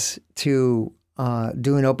was to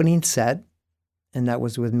do an opening set, and that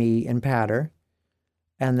was with me and Patter,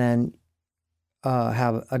 and then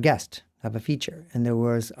have a guest, have a feature. And there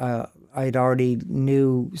was, I'd already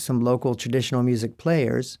knew some local traditional music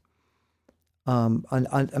players,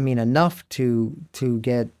 enough to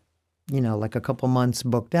get, like a couple months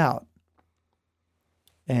booked out,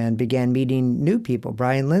 and began meeting new people.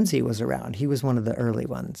 Brian Lindsay was around. He was one of the early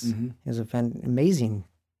ones. Mm-hmm. He was an amazing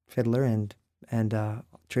fiddler and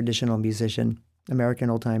traditional musician, American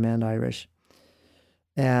old time and Irish.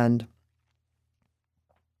 And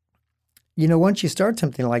once you start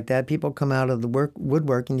something like that, people come out of the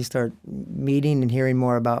woodwork, and you start meeting and hearing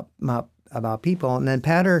more about people. And then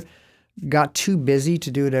Patter got too busy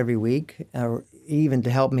to do it every week, or even to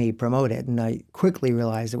help me promote it. And I quickly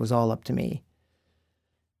realized it was all up to me.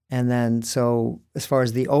 And then, so as far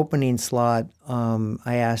as the opening slot,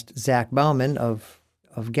 I asked Zach Bauman of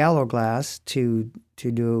Gallo Glass to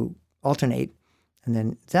alternate. And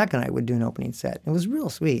then Zach and I would do an opening set. It was real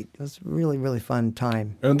sweet. It was a really, really fun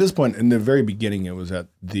time. And at this point, in the very beginning, it was at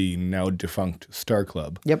the now defunct Star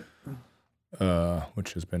Club. Yep.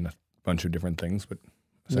 Which has been a bunch of different things, but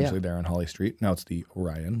essentially there on Holly Street. Now it's the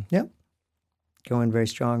Orion. Yep. Going very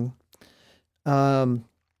strong. And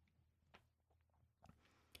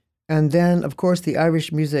then, of course, the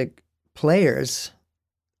Irish music players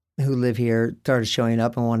who live here started showing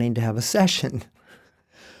up and wanting to have a session.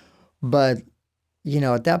 But,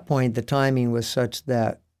 at that point, the timing was such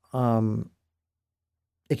that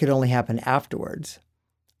it could only happen afterwards.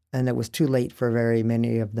 And it was too late for very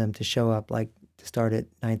many of them to show up, like to start at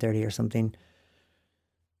 9:30 or something.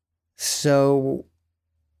 So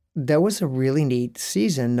that was a really neat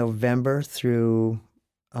season, November through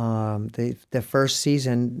the first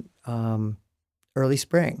season, early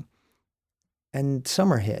spring. And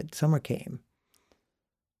summer came.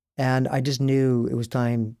 And I just knew it was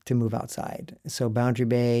time to move outside. So Boundary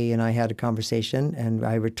Bay and I had a conversation, and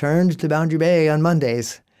I returned to Boundary Bay on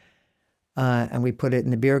Mondays. And we put it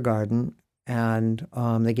in the beer garden, and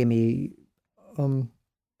they gave me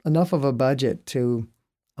enough of a budget to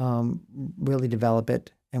really develop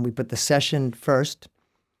it. And we put the session first.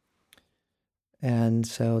 And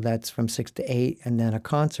so that's from 6 to 8, and then a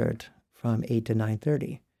concert from 8 to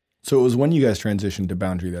 9:30. So it was when you guys transitioned to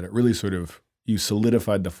Boundary that it really sort of, you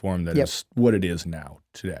solidified the form that is what it is now,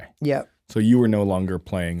 today. Yeah. So you were no longer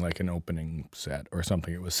playing like an opening set or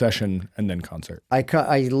something. It was session and then concert. I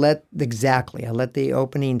let the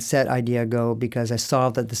opening set idea go because I saw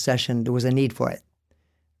that the session, there was a need for it.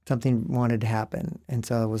 Something wanted to happen. And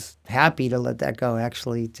so I was happy to let that go,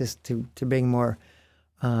 actually, just to bring more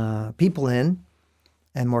people in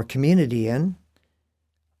and more community in.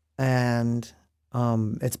 And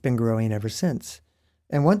it's been growing ever since.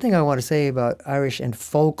 And one thing I want to say about Irish and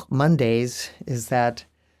Folk Mondays is that,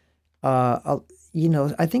 I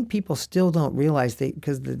think people still don't realize,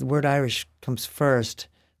 because the word Irish comes first,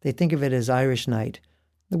 they think of it as Irish night.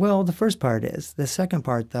 Well, the first part is. The second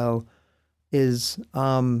part, though, is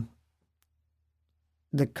the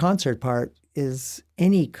concert part is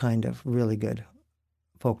any kind of really good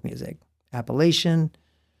folk music. Appalachian,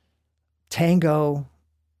 tango,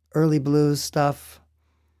 early blues stuff,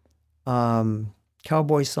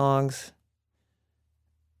 cowboy songs,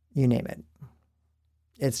 you name it.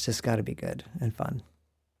 It's just got to be good and fun.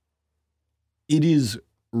 It is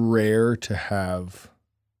rare to have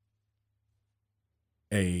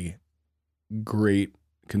a great,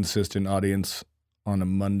 consistent audience on a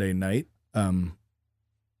Monday night.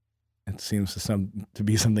 It seems to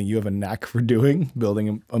be something you have a knack for doing,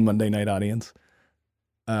 building a Monday night audience.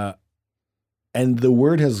 And the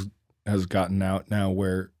word has gotten out now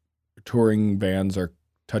where touring bands are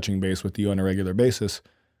touching base with you on a regular basis.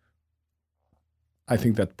 I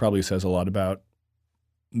think that probably says a lot about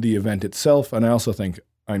the event itself. And I also think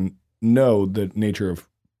I know the nature of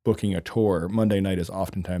booking a tour. Monday night is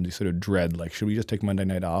oftentimes you sort of dread, like, should we just take Monday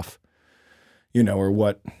night off? Or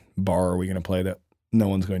what bar are we going to play that no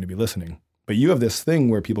one's going to be listening? But you have this thing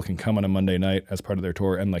where people can come on a Monday night as part of their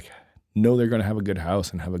tour and like know they're going to have a good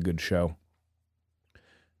house and have a good show.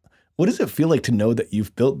 What does it feel like to know that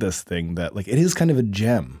you've built this thing that like it is kind of a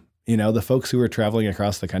gem? The folks who are traveling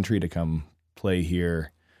across the country to come play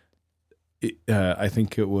here. I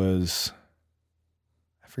think it was,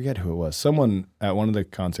 I forget who it was. Someone at one of the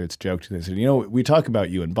concerts joked, they said, we talk about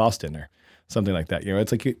you in Boston or something like that.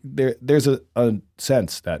 It's like there's a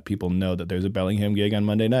sense that people know that there's a Bellingham gig on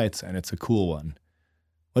Monday nights and it's a cool one.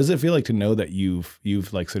 What does it feel like to know that you've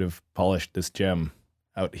like sort of polished this gem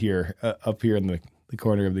out here, up here in the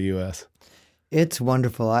corner of the U.S.? It's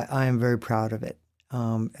wonderful. I am very proud of it.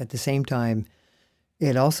 At the same time,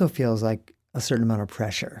 it also feels like a certain amount of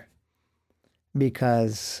pressure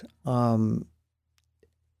because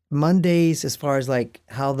Mondays, as far as like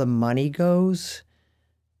how the money goes,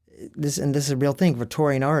 this is a real thing for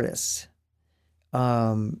touring artists.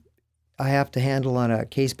 I have to handle on a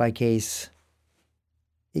case-by-case,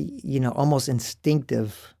 almost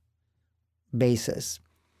instinctive basis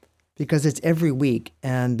because it's every week.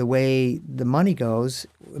 And the way the money goes,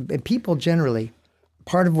 people generally,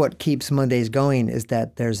 part of what keeps Mondays going is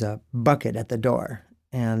that there's a bucket at the door.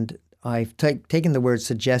 And I've taken the word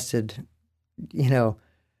suggested,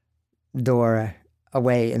 door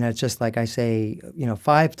away. And it's just like I say,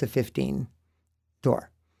 5 to 15 door.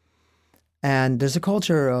 And there's a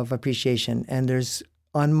culture of appreciation. And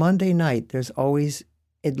on Monday night, there's always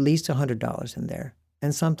at least $100 in there.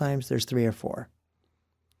 And sometimes there's 3 or 4.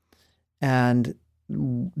 And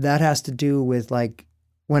that has to do with like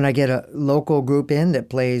when I get a local group in that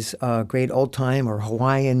plays great old time or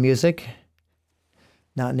Hawaiian music,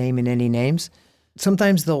 not naming any names,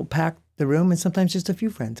 sometimes they'll pack the room and sometimes just a few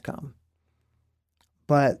friends come.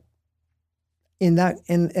 But in a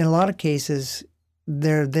lot of cases,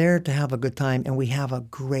 they're there to have a good time and we have a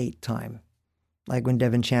great time. Like when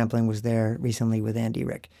Devin Champlin was there recently with Andy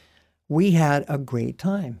Rick. We had a great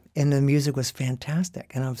time and the music was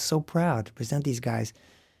fantastic. And I'm so proud to present these guys,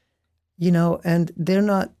 and they're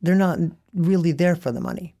not really there for the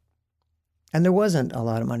money. And there wasn't a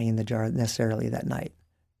lot of money in the jar necessarily that night.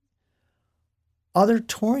 Other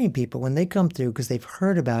touring people, when they come through, because they've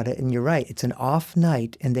heard about it, and you're right, it's an off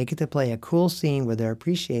night and they get to play a cool scene where they're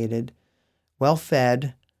appreciated,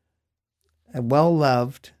 well-fed,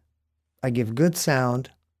 well-loved, I give good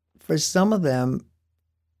sound. For some of them,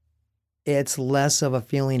 it's less of a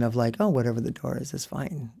feeling of like, oh, whatever the door is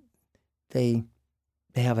fine. They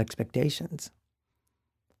have expectations.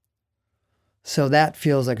 So that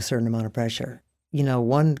feels like a certain amount of pressure.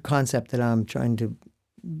 One concept that I'm trying to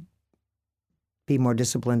be more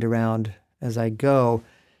disciplined around as I go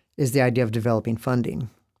is the idea of developing funding.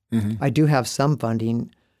 Mm-hmm. I do have some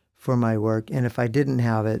funding for my work, and if I didn't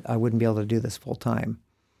have it, I wouldn't be able to do this full time,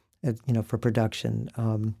 for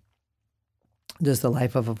production. Just the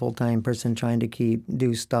life of a full-time person trying to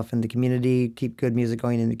do stuff in the community, keep good music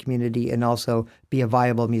going in the community, and also be a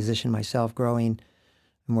viable musician myself, growing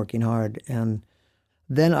and working hard. And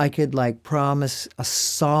then I could promise a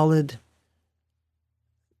solid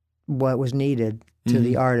what was needed to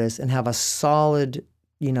the artist and have a solid,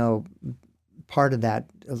 part of that,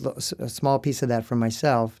 a small piece of that for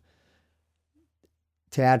myself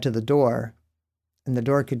to add to the door. And the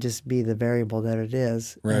door could just be the variable that it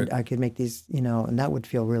is. Right. And I could make these, and that would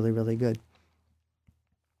feel really, really good.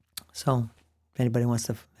 So if anybody wants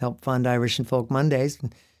to help fund Irish and Folk Mondays,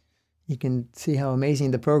 you can see how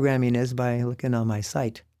amazing the programming is by looking on my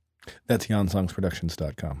site. That's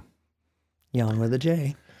JanSongsProductions.com. Jan with a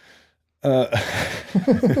J.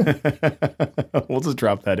 We'll just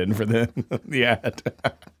drop that in for the ad.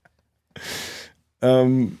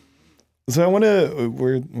 So I want to,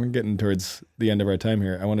 we're getting towards the end of our time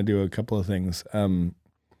here. I want to do a couple of things.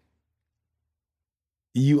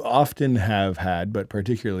 You often have had, but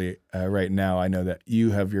particularly right now, I know that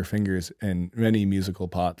you have your fingers in many musical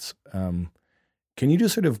pots. Can you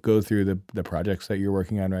just sort of go through the projects that you're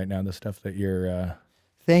working on right now, the stuff that you're...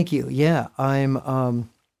 Thank you. Yeah, I'm.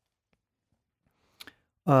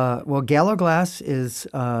 Well, Gallo Glass is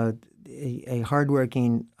a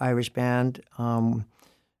hardworking Irish band, and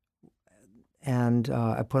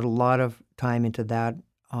I put a lot of time into that,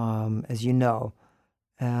 as you know,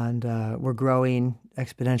 and we're growing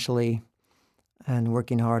exponentially and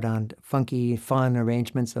working hard on funky, fun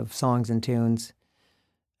arrangements of songs and tunes.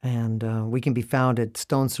 And we can be found at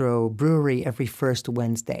Stone's Throw Brewery every first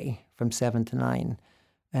Wednesday from 7 to 9.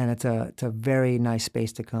 And it's a very nice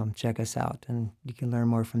space to come check us out. And you can learn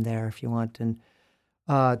more from there if you want. And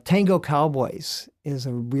Tango Cowboys is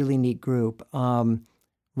a really neat group.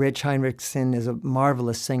 Rich Heinrichsen is a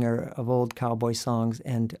marvelous singer of old cowboy songs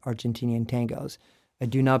and Argentinian tangos. I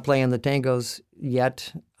do not play on the tangos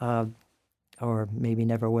yet, or maybe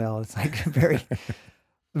never will. It's like very,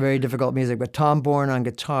 very difficult music. But Tom Bourne on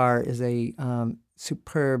guitar is a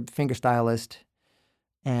superb fingerstylist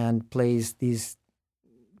and plays these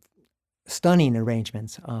stunning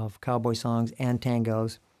arrangements of cowboy songs and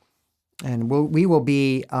tangos. And we will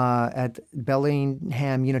be at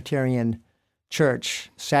Bellingham Unitarian Church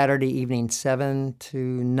Saturday evening, 7 to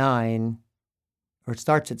 9, or it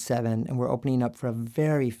starts at 7, and we're opening up for a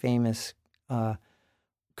very famous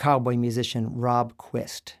cowboy musician, Rob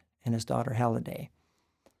Quist, and his daughter Halliday.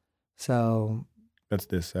 So that's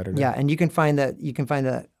this Saturday. Yeah, and you can find that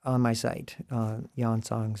on my site,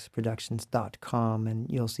 jansongsproductions.com, and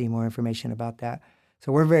you'll see more information about that.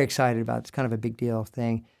 So we're very excited about it. It's kind of a big deal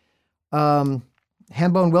thing.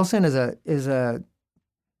 Hambone Wilson is a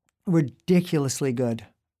ridiculously good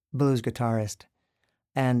blues guitarist,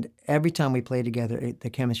 and every time we play together, the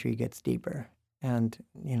chemistry gets deeper. And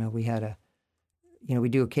we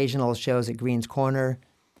do occasional shows at Green's Corner,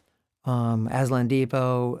 Aslan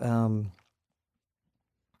Depot,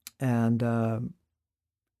 and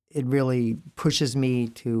it really pushes me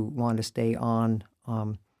to want to stay on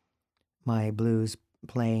my blues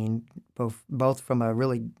playing, both from a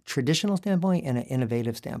really traditional standpoint and an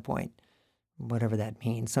innovative standpoint, whatever that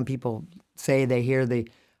means. Some people say they hear the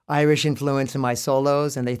Irish influence in my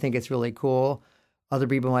solos and they think it's really cool. Other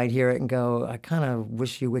people might hear it and go, I kind of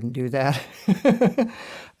wish you wouldn't do that. And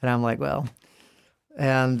I'm like, well,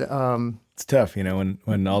 and it's tough,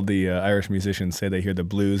 when all the Irish musicians say they hear the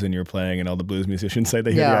blues and you're playing, and all the blues musicians say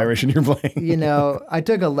they hear the Irish and you're playing. I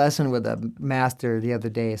took a lesson with a master the other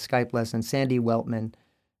day, a Skype lesson, Sandy Weltman,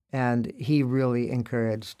 and he really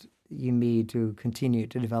encouraged me to continue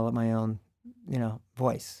to develop my own,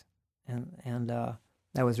 voice, and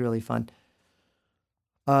that was really fun.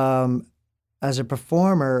 As a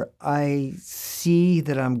performer, I see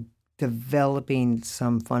that I'm developing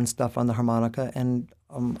some fun stuff on the harmonica, and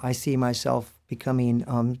I see myself becoming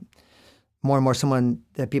more and more someone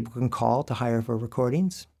that people can call to hire for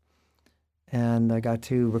recordings. And I got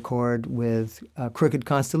to record with Crooked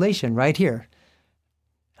Constellation right here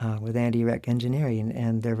with Andy Reck Engineering,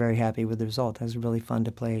 and they're very happy with the result. It was really fun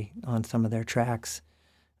to play on some of their tracks.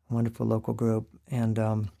 Wonderful local group. And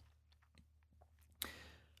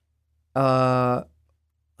I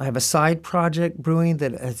have a side project brewing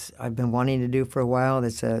that I've been wanting to do for a while.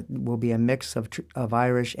 Will be a mix of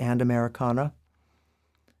Irish and Americana,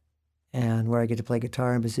 and where I get to play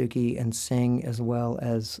guitar and bouzouki and sing, as well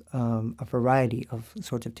as a variety of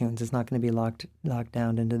sorts of tunes. It's not going to be locked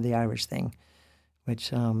down into the Irish thing,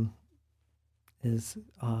 which is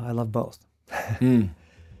I love both.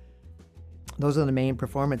 Those are the main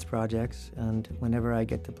performance projects, and whenever I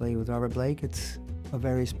get to play with Robert Blake, it's a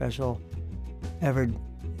very special,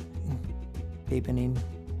 ever-deepening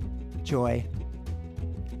joy.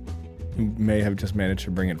 You may have just managed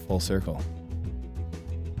to bring it full circle.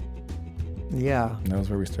 Yeah. And that was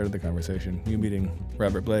where we started the conversation, you meeting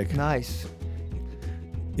Robert Blake. Nice.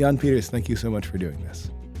 Jan Peters, thank you so much for doing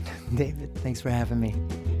this. David, thanks for having me.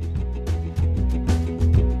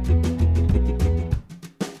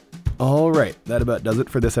 All right, that about does it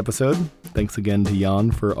for this episode. Thanks again to Jan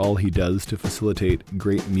for all he does to facilitate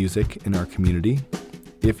great music in our community.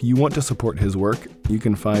 If you want to support his work, you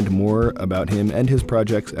can find more about him and his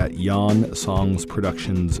projects at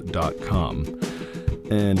jansongsproductions.com.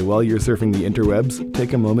 And while you're surfing the interwebs,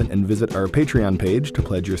 take a moment and visit our Patreon page to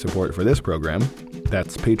pledge your support for this program.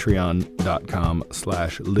 That's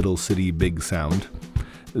patreon.com/Little City Big Sound.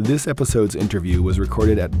 This episode's interview was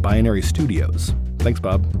recorded at Binary Studios. Thanks,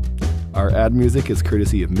 Bob. Our ad music is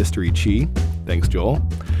courtesy of Mystery Chi. Thanks, Joel.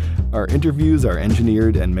 Our interviews are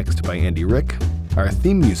engineered and mixed by Andy Rick. Our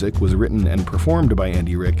theme music was written and performed by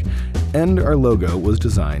Andy Rick. And our logo was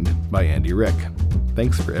designed by Andy Rick.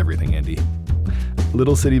 Thanks for everything, Andy.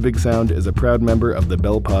 Little City Big Sound is a proud member of the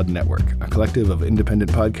Bell Pod Network, a collective of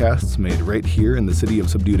independent podcasts made right here in the city of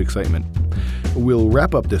subdued excitement. We'll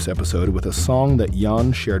wrap up this episode with a song that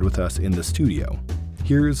Jan shared with us in the studio.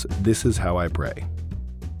 Here's This Is How I Pray.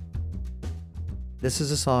 This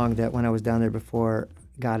is a song that when I was down there before,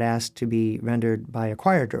 got asked to be rendered by a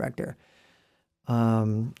choir director,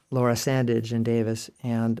 Laura Sandage in Davis.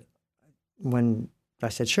 And when I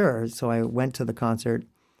said, sure, so I went to the concert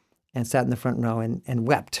and sat in the front row and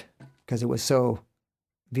wept because it was so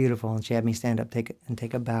beautiful. And she had me stand up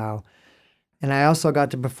take a bow. And I also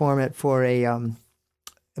got to perform it for a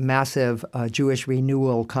massive Jewish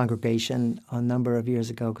renewal congregation a number of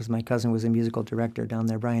years ago because my cousin was a musical director down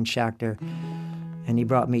there, Brian Schachter. And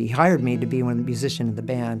he hired me to be one of the musicians in the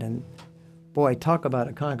band. And boy, talk about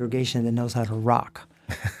a congregation that knows how to rock.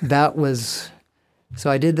 So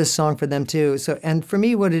I did this song for them too. So, and for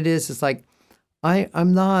me, what it is like,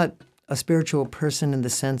 I'm not a spiritual person in the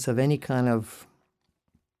sense of any kind of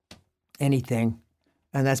anything.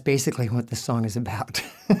 And that's basically what this song is about.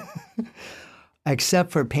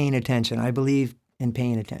 Except for paying attention. I believe in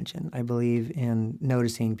paying attention. I believe in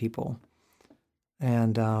noticing people.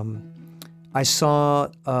 And I saw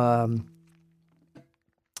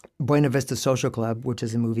Buena Vista Social Club, which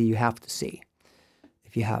is a movie you have to see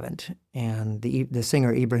if you haven't. And the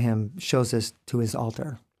singer Ibrahim shows us to his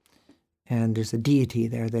altar. And there's a deity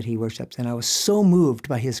there that he worships. And I was so moved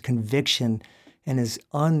by his conviction and his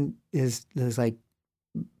like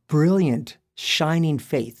brilliant, shining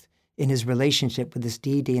faith in his relationship with this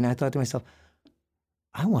deity. And I thought to myself,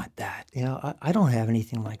 I want that. I don't have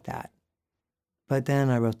anything like that. But then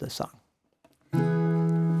I wrote this song.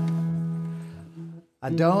 I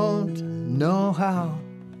don't know how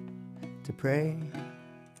to pray.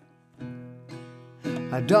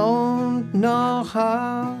 I don't know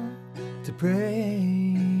how to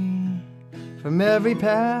pray. From every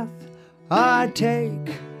path I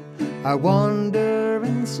take, I wander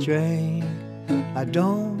and stray. I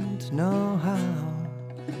don't know how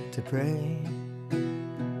to pray.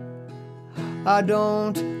 I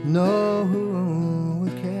don't know who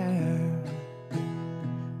would care.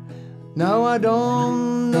 No, I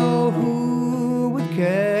don't know who would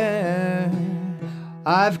care.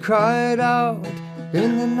 I've cried out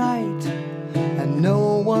in the night and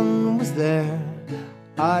no one was there.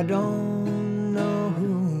 I don't know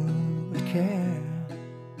who would care.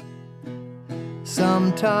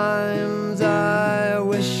 Sometimes I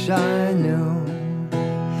wish I knew.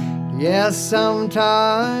 Yes,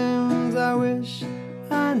 sometimes I wish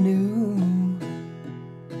I knew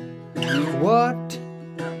what,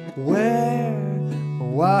 where,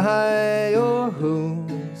 why, or who.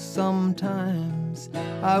 Sometimes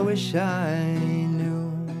I wish I knew.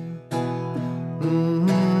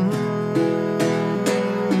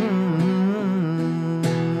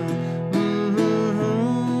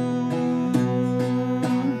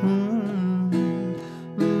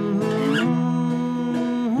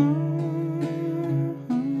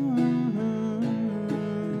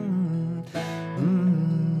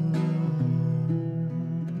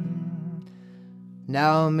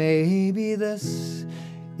 Now maybe this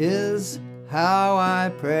is how I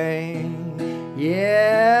pray.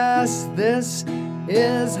 Yes, this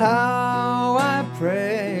is how I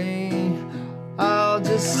pray. I'll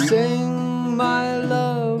just sing my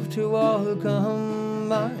love to all who come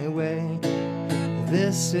my way.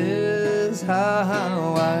 This is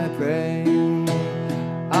how I pray.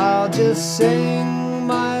 I'll just sing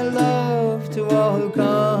my love to all who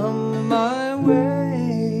come my way.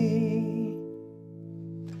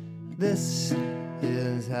 This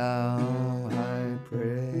is how I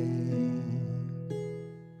pray.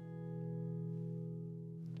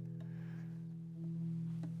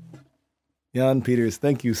 Jan Peters,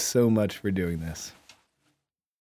 thank you so much for doing this.